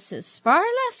self-analysis. Far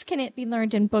less can it be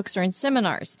learned in books or in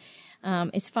seminars.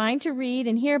 It's fine to read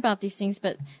and hear about these things,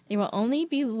 but they will only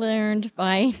be learned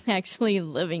by actually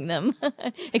living them.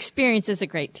 Experience is a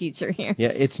great teacher here. Yeah,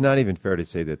 it's not even fair to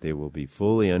say that they will be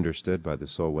fully understood by the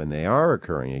soul when they are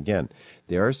occurring. Again,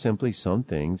 there are simply some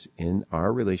things in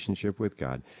our relationship with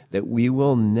God that we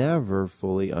will never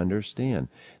fully understand.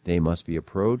 They must be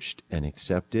approached and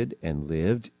accepted and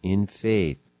lived in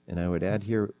faith. And I would add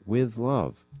here, with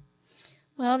love.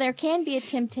 Well, there can be a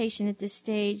temptation at this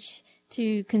stage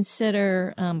to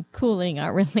consider cooling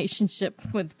our relationship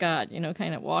with God,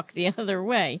 kind of walk the other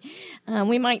way.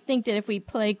 We might think that if we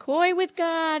play coy with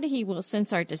God, he will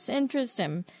sense our disinterest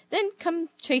and then come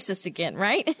chase us again,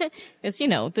 right?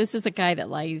 Because, this is a guy that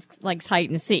likes hide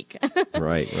and seek.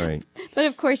 Right. But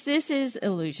of course, this is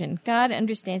illusion. God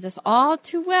understands us all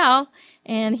too well,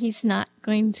 and he's not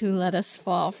going to let us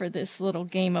fall for this little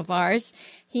game of ours.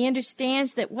 He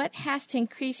understands that what has to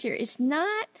increase here is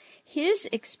not his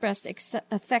expressed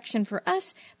affection for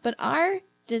us, but our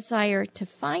desire to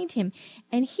find him.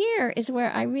 And here is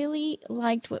where I really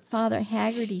liked what Father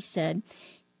Haggerty said.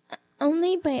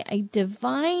 Only by a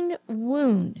divine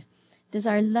wound does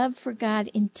our love for God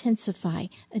intensify.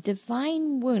 A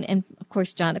divine wound. And, of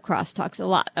course, John the Cross talks a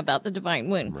lot about the divine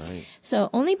wound. Right. So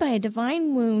only by a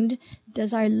divine wound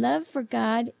does our love for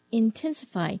God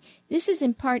intensify. This is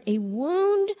in part a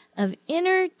wound of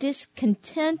inner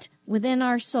discontent within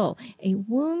our soul. A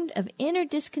wound of inner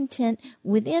discontent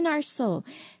within our soul.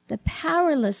 The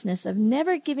powerlessness of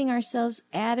never giving ourselves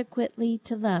adequately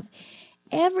to love.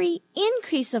 Every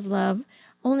increase of love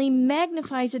only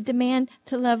magnifies a demand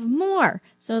to love more.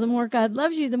 So the more God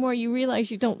loves you, the more you realize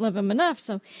you don't love him enough.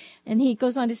 And he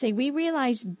goes on to say, we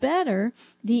realize better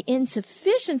the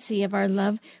insufficiency of our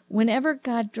love whenever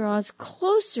God draws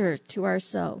closer to our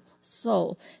soul.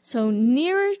 So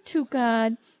nearer to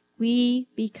God, we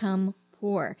become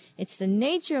poor. It's the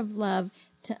nature of love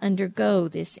to undergo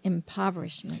this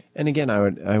impoverishment. And again,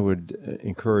 I would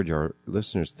encourage our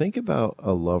listeners, think about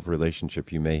a love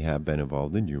relationship you may have been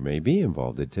involved in, you may be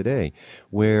involved in today,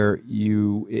 where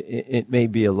it may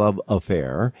be a love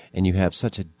affair, and you have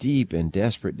such a deep and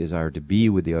desperate desire to be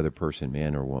with the other person,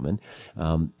 man or woman,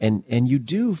 and you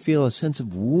do feel a sense of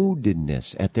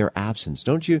woundedness at their absence,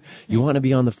 don't you? You want to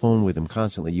be on the phone with them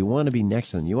constantly. You want to be next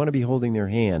to them. You want to be holding their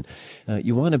hand.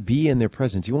 You want to be in their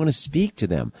presence. You want to speak to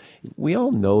them. We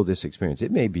all know this experience. It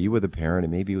may be with a parent, it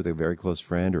may be with a very close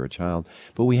friend or a child,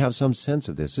 but we have some sense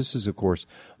of this. This is, of course,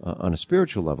 on a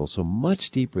spiritual level, so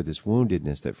much deeper. This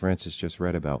woundedness that Francis just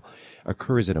read about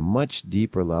occurs at a much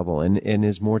deeper level and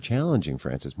is more challenging,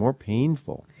 Francis, more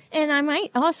painful. And I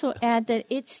might also add that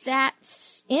it's that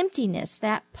emptiness,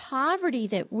 that poverty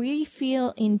that we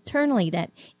feel internally,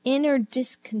 that inner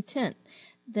discontent,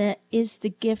 that is the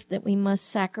gift that we must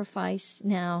sacrifice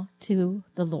now to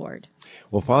the Lord.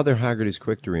 Well, Father Haggerty is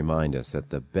quick to remind us that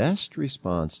the best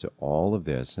response to all of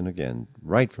this, and again,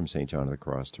 right from St. John of the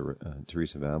Cross to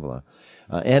Teresa of Avila,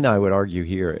 and I would argue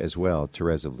here as well,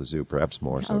 Therese of Lisieux, perhaps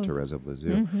more so Therese of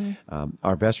Lisieux,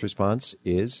 our best response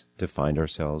is to find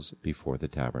ourselves before the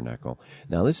tabernacle.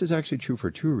 Now, this is actually true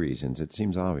for two reasons. It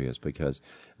seems obvious because,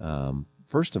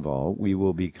 first of all, we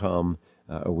will come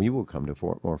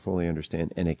to more fully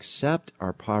understand and accept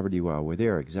our poverty while we're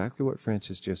there. Exactly what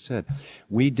Francis just said.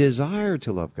 We desire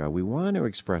to love God. We want to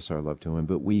express our love to Him,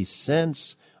 but we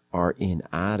sense our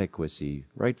inadequacy,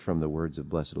 right from the words of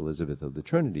Blessed Elizabeth of the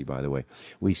Trinity, by the way.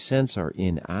 We sense our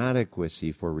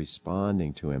inadequacy for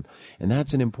responding to Him. And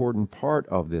that's an important part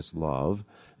of this love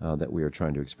that we are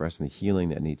trying to express and the healing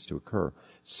that needs to occur.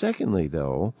 Secondly,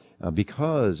 though,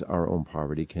 because our own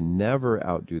poverty can never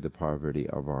outdo the poverty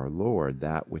of our Lord,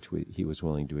 that which He was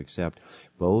willing to accept,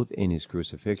 both in His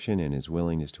crucifixion and His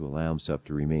willingness to allow Himself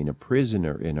to remain a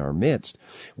prisoner in our midst,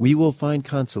 we will find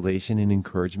consolation and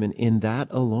encouragement in that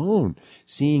alone,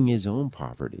 seeing His own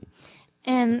poverty.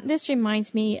 And this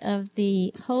reminds me of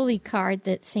the holy card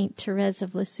that St. Therese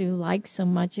of Lisieux liked so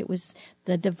much. It was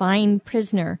the Divine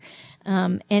Prisoner.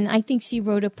 And I think she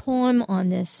wrote a poem on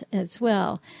this as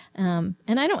well. And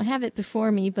I don't have it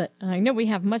before me, but I know we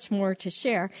have much more to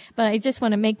share. But I just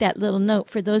want to make that little note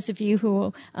for those of you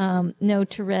who know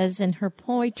Therese and her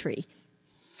poetry.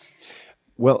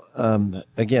 Well,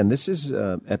 again, this is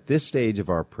at this stage of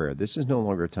our prayer, this is no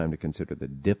longer a time to consider the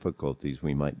difficulties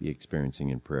we might be experiencing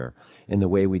in prayer in the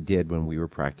way we did when we were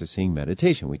practicing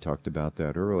meditation. We talked about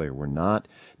that earlier. We're not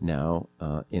now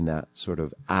in that sort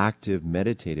of active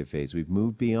meditative phase. We've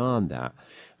moved beyond that.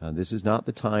 This is not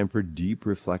the time for deep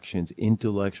reflections,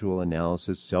 intellectual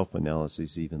analysis,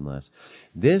 self-analysis, even less.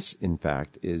 This, in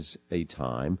fact, is a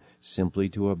time simply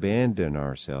to abandon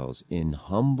ourselves in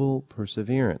humble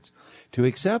perseverance, to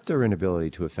accept our inability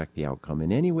to affect the outcome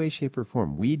in any way, shape, or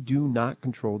form. We do not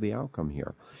control the outcome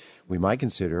here. We might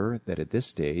consider that at this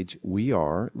stage we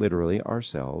are literally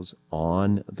ourselves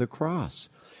on the cross,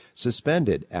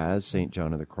 suspended, as St.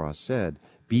 John of the Cross said,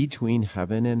 between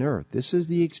heaven and earth. This is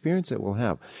the experience that we'll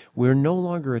have. We're no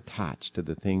longer attached to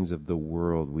the things of the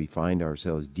world. We find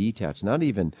ourselves detached, not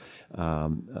even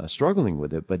struggling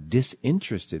with it, but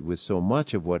disinterested with so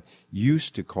much of what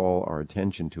used to call our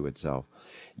attention to itself.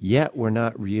 Yet we're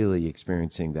not really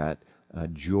experiencing that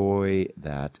joy,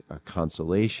 that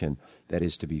consolation that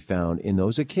is to be found in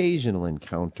those occasional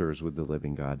encounters with the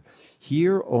living God.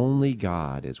 Here only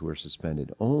God, as we're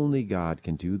suspended, only God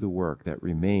can do the work that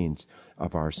remains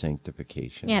of our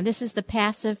sanctification. Yeah, this is the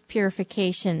passive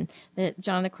purification that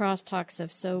John the Cross talks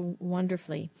of so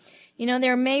wonderfully. You know,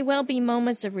 there may well be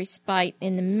moments of respite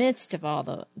in the midst of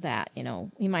all that. You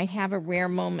know, we might have a rare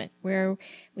moment where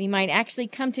we might actually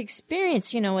come to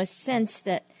experience, a sense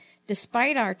that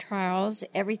despite our trials,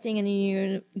 everything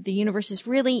in the universe is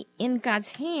really in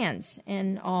God's hands,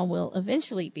 and all will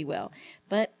eventually be well.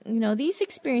 But, these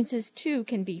experiences, too,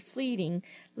 can be fleeting,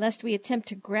 lest we attempt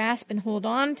to grasp and hold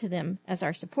on to them as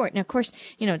our support. Now, of course,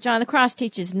 John the Cross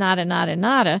teaches nada, nada,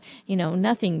 nada,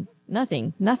 nothing.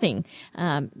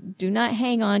 Do not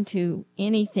hang on to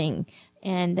anything,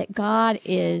 and that God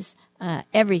is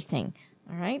everything,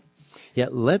 all right? Yeah,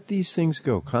 let these things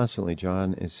go. Constantly,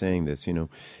 John is saying this,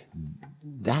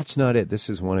 that's not it. This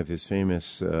is one of his famous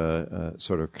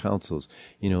sort of counsels.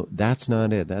 That's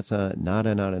not it. That's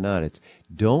not. It's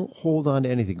don't hold on to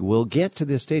anything. We'll get to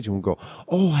this stage and we'll go,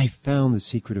 oh, I found the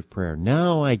secret of prayer.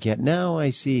 Now I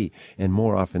see. And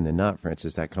more often than not,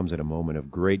 Francis, that comes at a moment of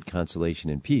great consolation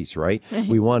and peace, right?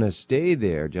 We want to stay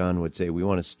there. John would say, we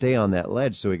want to stay on that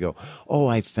ledge. So we go, oh,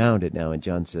 I found it now. And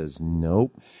John says,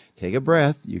 nope. Take a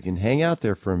breath. You can hang out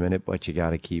there for a minute, but you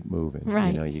got to keep moving.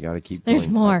 Right. You got to keep There's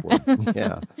going more.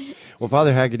 Yeah. Well,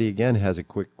 Father Haggerty again has a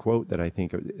quick quote that I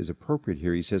think is appropriate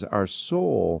here. He says, our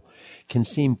soul can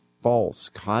seem false,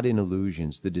 caught in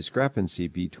illusions. The discrepancy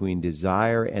between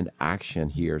desire and action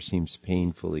here seems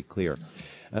painfully clear.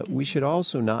 We should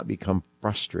also not become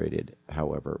frustrated,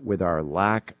 however, with our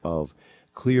lack of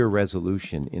clear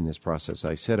resolution in this process.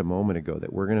 I said a moment ago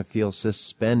that we're going to feel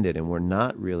suspended and we're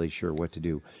not really sure what to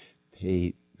do.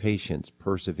 Patience,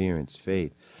 perseverance,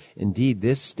 faith. Indeed,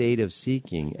 this state of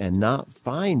seeking and not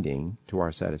finding to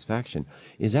our satisfaction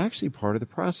is actually part of the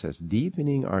process,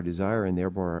 deepening our desire and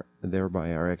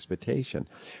thereby our expectation.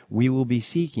 We will be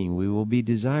seeking, we will be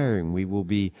desiring, we will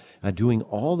be doing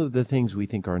all of the things we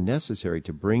think are necessary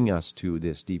to bring us to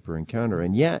this deeper encounter.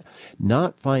 And yet,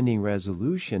 not finding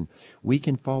resolution, we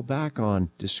can fall back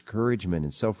on discouragement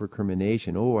and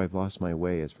self-recrimination. Oh, I've lost my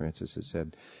way, as Francis has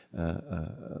said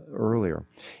earlier.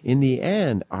 In the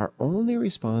end, our only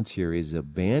response here is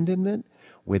abandonment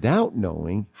without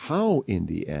knowing how, in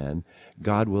the end,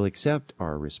 God will accept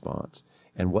our response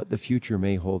and what the future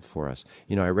may hold for us.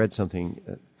 You know, I read something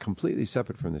completely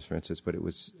separate from this, Francis, but it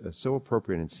was so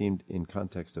appropriate and seemed in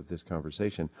context of this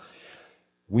conversation.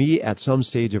 We, at some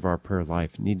stage of our prayer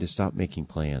life, need to stop making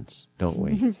plans, don't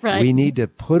we? Right. We need to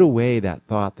put away that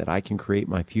thought that I can create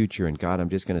my future, and God, I'm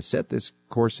just going to set this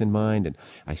course in mind, and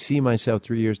I see myself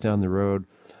 3 years down the road.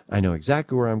 I know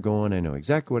exactly where I'm going. I know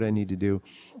exactly what I need to do.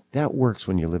 That works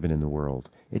when you're living in the world.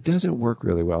 It doesn't work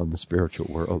really well in the spiritual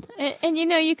world. And you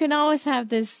know, you can always have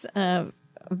this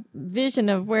vision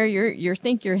of where you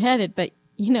think you're headed, but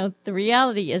you know, the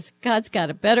reality is God's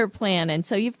got a better plan. And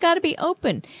so you've got to be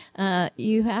open.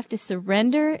 You have to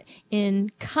surrender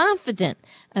in confident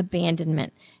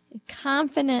abandonment,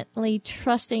 confidently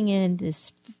trusting in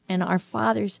this and our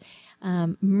Father's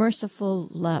merciful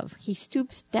love. He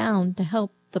stoops down to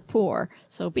help the poor.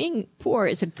 So being poor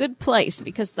is a good place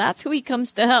because that's who he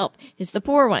comes to help, is the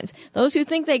poor ones. Those who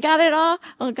think they got it all,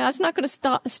 well, God's not going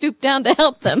to stoop down to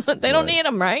help them. They don't need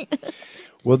them, right?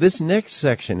 Well, this next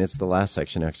section, it's the last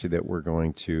section actually that we're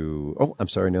going to,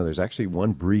 there's actually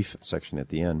one brief section at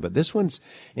the end, but this one's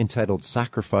entitled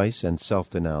Sacrifice and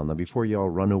Self-Denial. Now, before you all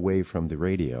run away from the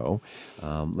radio,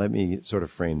 let me sort of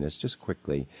frame this just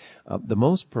quickly. The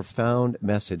most profound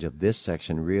message of this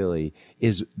section really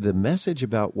is the message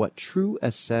about what true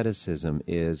asceticism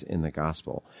is in the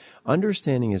gospel.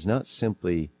 Understanding is not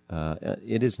simply,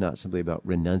 it is not simply about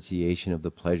renunciation of the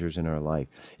pleasures in our life.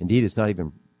 Indeed, it's not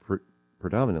even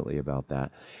predominantly about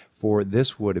that, for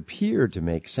this would appear to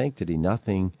make sanctity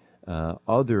nothing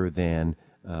other than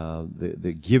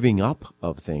the giving up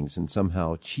of things and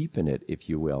somehow cheapen it, if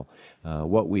you will.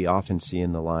 What we often see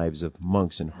in the lives of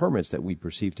monks and hermits that we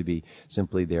perceive to be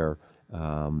simply their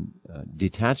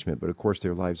detachment, but of course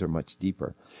their lives are much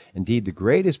deeper. Indeed, the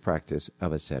greatest practice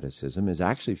of asceticism is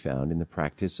actually found in the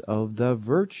practice of the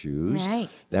virtues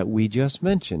that we just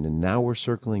mentioned, and now we're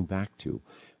circling back to.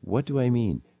 What do I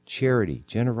mean? Charity,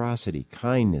 generosity,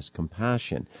 kindness,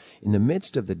 compassion. In the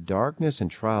midst of the darkness and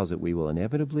trials that we will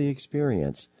inevitably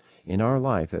experience in our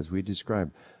life, as we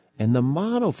described. And the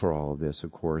model for all of this,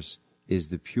 of course, is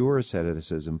the pure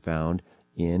asceticism found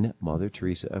in Mother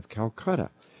Teresa of Calcutta.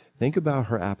 Think about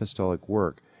her apostolic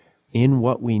work in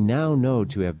what we now know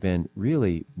to have been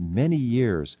really many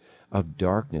years of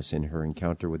darkness in her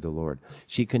encounter with the Lord.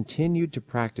 She continued to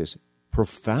practice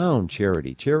profound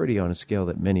charity on a scale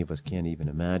that many of us can't even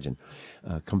imagine,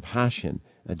 compassion,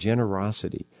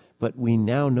 generosity. But we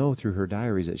now know through her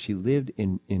diaries that she lived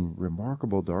in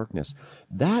remarkable darkness.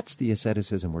 That's the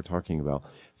asceticism we're talking about.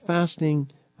 Fasting,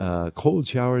 cold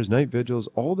showers, night vigils,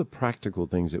 all the practical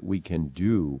things that we can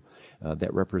do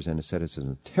that represent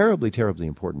asceticism. Terribly, terribly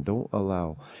important. Don't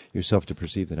allow yourself to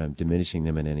perceive that I'm diminishing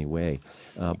them in any way.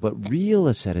 But real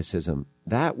asceticism,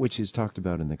 that which is talked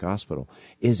about in the gospel,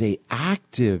 is a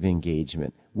active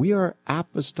engagement. We are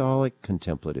apostolic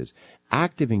contemplatives.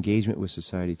 Active engagement with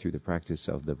society through the practice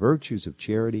of the virtues of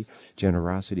charity,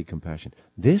 generosity, compassion.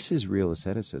 This is real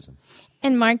asceticism.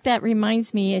 And Mark, that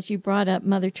reminds me, as you brought up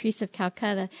Mother Teresa of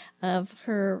Calcutta, of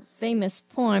her famous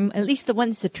poem, at least the one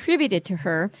that's attributed to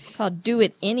her, called Do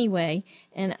It Anyway.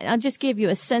 And I'll just give you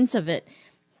a sense of it.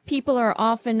 People are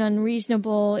often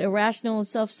unreasonable, irrational, and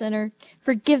self-centered.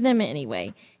 Forgive them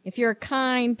anyway. If you're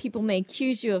kind, people may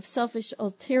accuse you of selfish,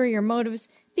 ulterior motives.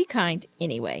 Be kind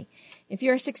anyway. If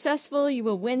you're successful, you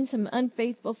will win some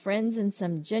unfaithful friends and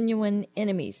some genuine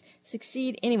enemies.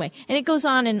 Succeed anyway. And it goes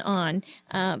on and on.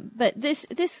 But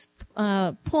this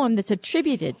poem that's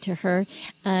attributed to her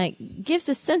gives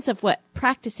a sense of what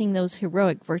practicing those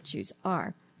heroic virtues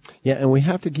are. Yeah, and we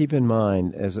have to keep in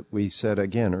mind, as we said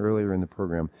again earlier in the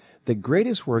program, the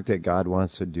greatest work that God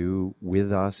wants to do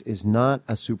with us is not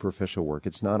a superficial work.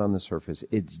 It's not on the surface.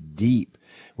 It's deep.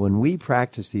 When we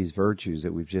practice these virtues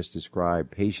that we've just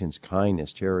described, patience,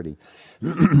 kindness, charity,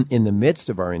 in the midst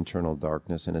of our internal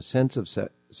darkness and a sense of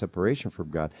separation from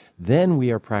God, then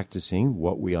we are practicing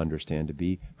what we understand to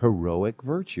be heroic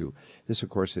virtue. This, of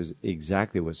course, is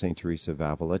exactly what St. Teresa of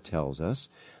Avila tells us,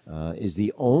 is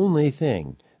the only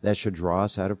thing that should draw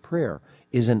us out of prayer,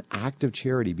 is an act of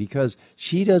charity, because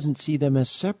she doesn't see them as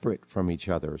separate from each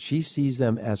other. She sees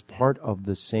them as part of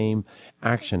the same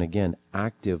action. Again,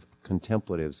 active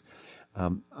contemplatives.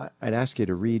 I'd ask you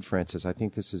to read, Francis. I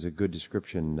think this is a good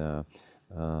description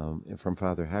from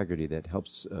Father Haggerty that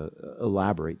helps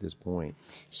elaborate this point.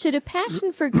 Should a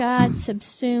passion for God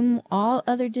subsume all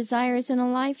other desires in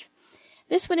a life?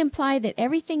 This would imply that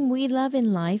everything we love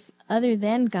in life other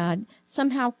than God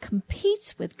somehow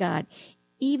competes with God,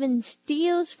 even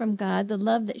steals from God the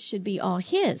love that should be all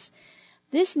His.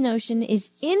 This notion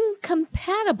is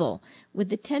incompatible with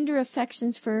the tender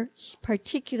affections for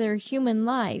particular human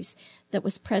lives that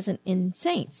was present in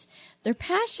saints. Their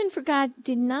passion for God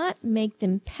did not make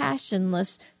them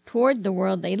passionless toward the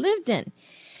world they lived in.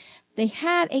 They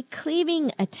had a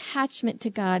cleaving attachment to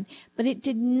God, but it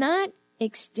did not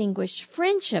extinguish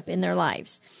friendship in their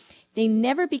lives. They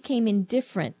never became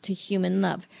indifferent to human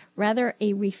love. Rather,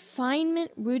 a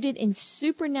refinement rooted in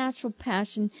supernatural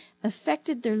passion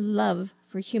affected their love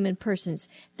for human persons.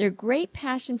 Their great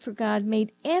passion for God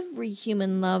made every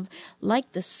human love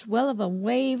like the swell of a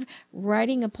wave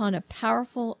riding upon a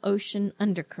powerful ocean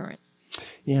undercurrent.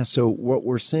 Yeah, so what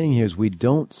we're saying here is we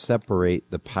don't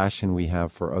separate the passion we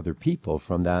have for other people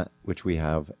from that which we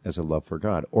have as a love for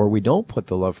God. Or we don't put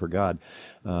the love for God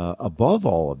above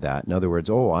all of that. In other words,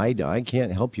 I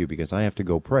can't help you because I have to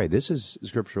go pray. This is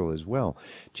scriptural as well.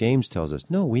 James tells us,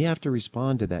 no, we have to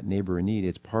respond to that neighbor in need.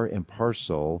 It's part and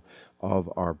parcel of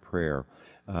our prayer.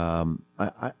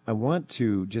 I want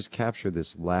to just capture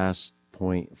this last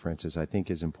point, Francis, I think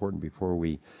is important before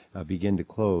we begin to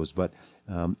close. But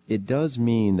it does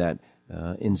mean that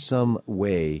in some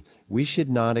way we should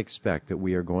not expect that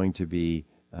we are going to be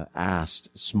asked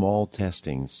small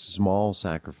testings, small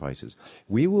sacrifices.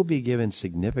 We will be given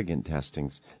significant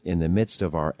testings in the midst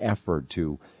of our effort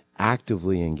to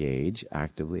actively engage,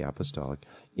 actively apostolic,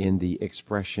 in the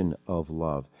expression of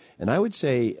love. And I would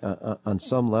say on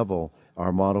some level,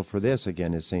 our model for this,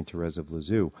 again, is St. Therese of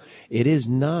Lisieux. It is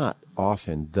not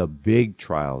often the big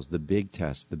trials, the big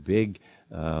tests, the big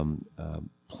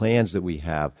plans that we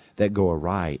have that go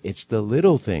awry. It's the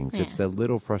little things. Yeah. It's the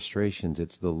little frustrations.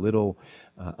 It's the little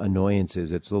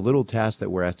annoyances. It's the little tasks that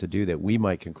we're asked to do that we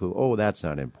might conclude, oh, that's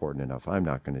not important enough. I'm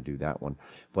not going to do that one.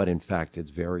 But in fact,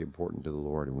 it's very important to the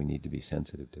Lord, and we need to be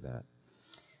sensitive to that.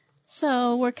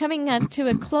 So we're coming up to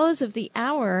a close of the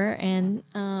hour, and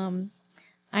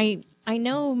I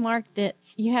know, Mark, that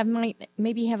you might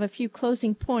have a few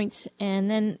closing points, and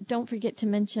then don't forget to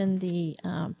mention the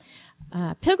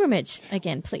pilgrimage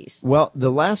again, please. Well,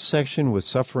 the last section was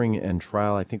suffering and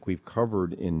trial. I think we've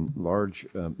covered in large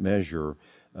measure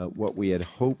what we had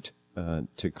hoped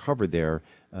to cover there.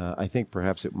 I think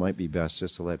perhaps it might be best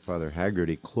just to let Father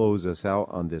Haggerty close us out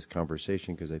on this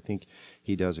conversation, because I think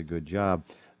he does a good job.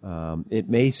 It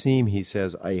may seem, he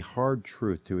says, a hard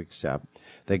truth to accept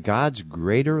that God's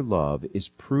greater love is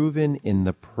proven in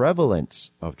the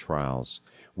prevalence of trials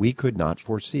we could not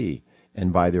foresee,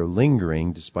 and by their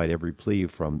lingering despite every plea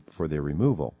for their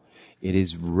removal. It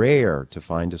is rare to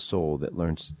find a soul that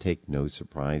learns to take no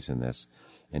surprise in this.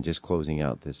 And just closing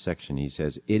out this section, he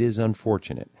says, it is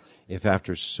unfortunate if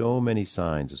after so many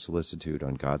signs of solicitude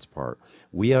on God's part,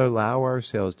 we allow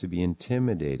ourselves to be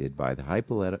intimidated by the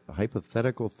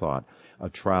hypothetical thought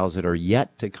of trials that are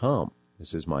yet to come.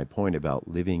 This is my point about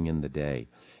living in the day.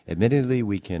 Admittedly,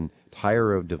 we can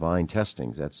tire of divine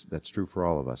testings. That's true for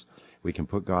all of us. We can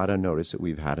put God on notice that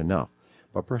we've had enough.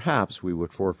 But perhaps we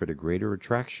would forfeit a greater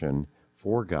attraction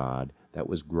for God that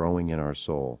was growing in our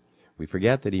soul. We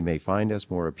forget that He may find us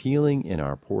more appealing in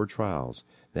our poor trials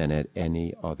than at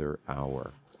any other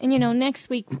hour. And, next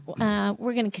week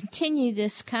we're going to continue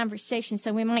this conversation,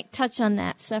 so we might touch on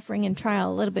that suffering and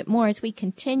trial a little bit more as we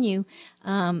continue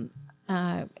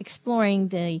exploring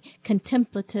the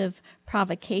contemplative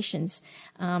provocations.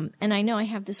 And I know I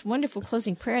have this wonderful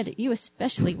closing prayer that you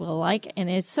especially will like, and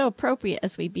it's so appropriate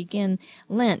as we begin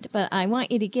Lent. But I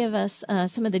want you to give us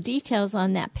some of the details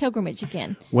on that pilgrimage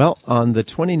again. Well, on the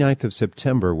 29th of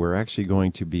September, we're actually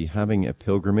going to be having a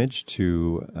pilgrimage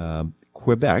to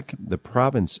Quebec, the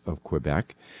province of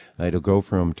Quebec. It'll go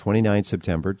from 29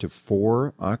 September to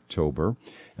 4 October.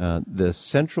 The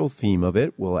central theme of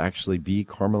it will actually be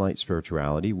Carmelite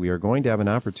spirituality. We are going to have an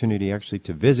opportunity actually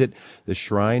to visit the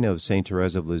shrine of St.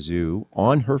 Therese of Lisieux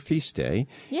on her feast day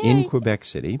in Quebec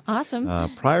City.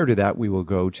 Awesome. Prior to that, we will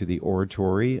go to the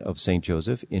Oratory of St.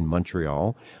 Joseph in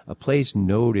Montreal, a place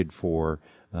noted for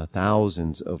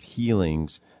thousands of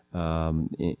healings,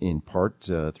 in part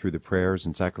through the prayers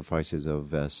and sacrifices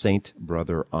of Saint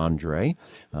Brother André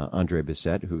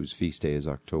Bessette, whose feast day is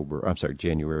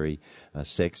January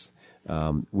 6th.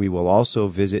 We will also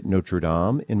visit Notre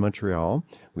Dame in Montreal.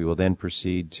 We will then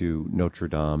proceed to Notre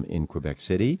Dame in Quebec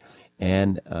City,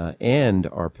 and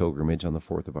our pilgrimage on the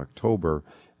 4th of October.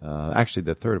 Actually,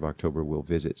 the 3rd of October, we'll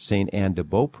visit St. Anne de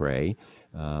Beaupré,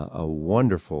 a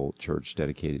wonderful church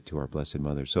dedicated to our Blessed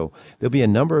Mother. So there'll be a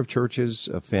number of churches,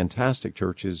 fantastic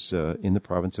churches in the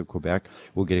province of Quebec.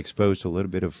 We'll get exposed to a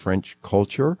little bit of French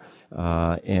culture,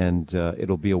 and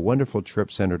it'll be a wonderful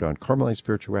trip centered on Carmelite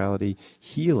spirituality,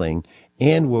 healing,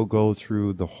 and we'll go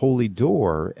through the Holy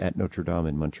Door at Notre Dame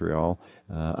in Montreal,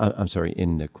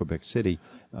 in Quebec City,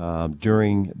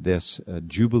 during this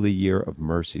Jubilee Year of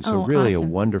Mercy. So really awesome.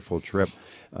 A wonderful trip.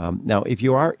 Now, if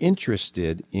you are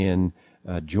interested in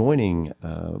joining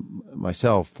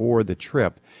myself for the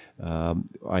trip,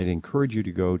 I'd encourage you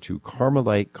to go to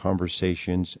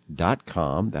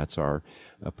CarmeliteConversations.com. That's our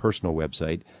personal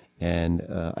website. And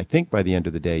I think by the end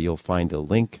of the day, you'll find a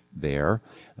link there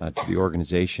to the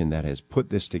organization that has put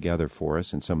this together for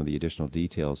us and some of the additional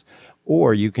details.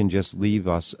 Or you can just leave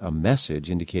us a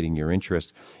message indicating your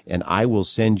interest, and I will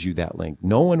send you that link.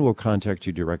 No one will contact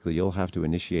you directly. You'll have to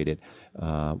initiate it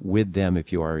with them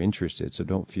if you are interested. So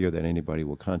don't fear that anybody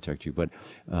will contact you. But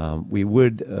we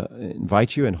would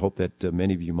invite you and hope that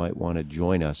many of you might want to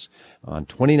join us on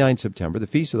 29 September, the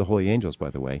Feast of the Holy Angels, by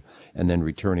the way, and then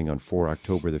returning on 4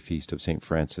 October, the Feast of St.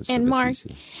 Francis and of Mark,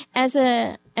 Assisi.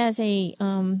 As a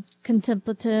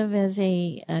contemplative, as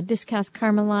a discalced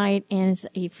Carmelite, and as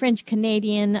a French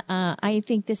Canadian, I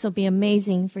think this will be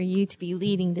amazing for you to be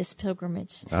leading this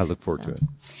pilgrimage. I look forward to it.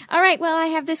 All right, well, I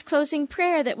have this closing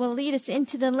prayer that will lead us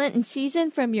into the Lenten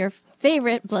season from your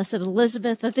favorite Blessed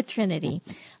Elizabeth of the Trinity.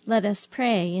 Let us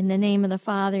pray in the name of the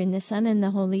Father, and the Son, and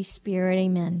the Holy Spirit.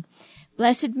 Amen.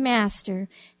 Blessed Master,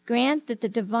 grant that the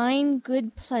divine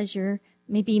good pleasure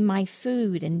may be my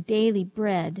food and daily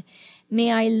bread.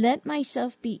 May I let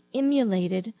myself be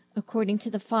emulated according to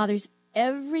the Father's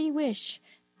every wish,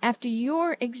 after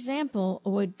your example,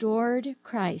 O adored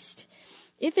Christ.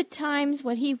 If at times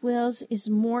what he wills is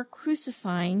more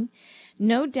crucifying,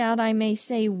 no doubt I may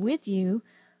say with you,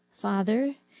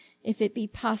 Father, if it be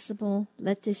possible,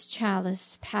 let this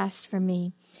chalice pass from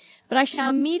me. But I shall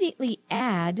immediately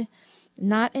add,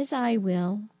 not as I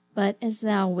will, but as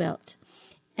thou wilt.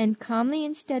 And calmly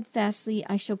and steadfastly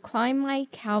I shall climb my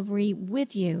Calvary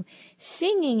with you,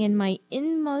 singing in my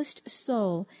inmost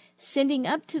soul, sending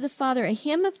up to the Father a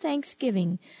hymn of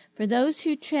thanksgiving, for those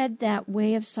who tread that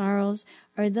way of sorrows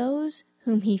are those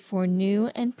whom he foreknew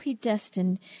and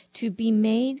predestined to be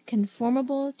made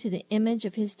conformable to the image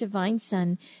of his divine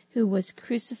Son, who was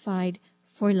crucified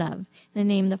for love. In the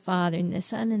name of the Father, and the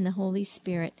Son, and the Holy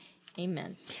Spirit.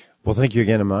 Amen. Well, thank you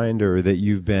again. A reminder that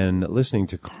you've been listening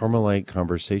to Carmelite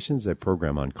Conversations, a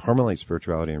program on Carmelite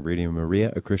spirituality and Radio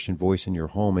Maria, a Christian voice in your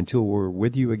home. Until we're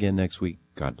with you again next week,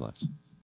 God bless.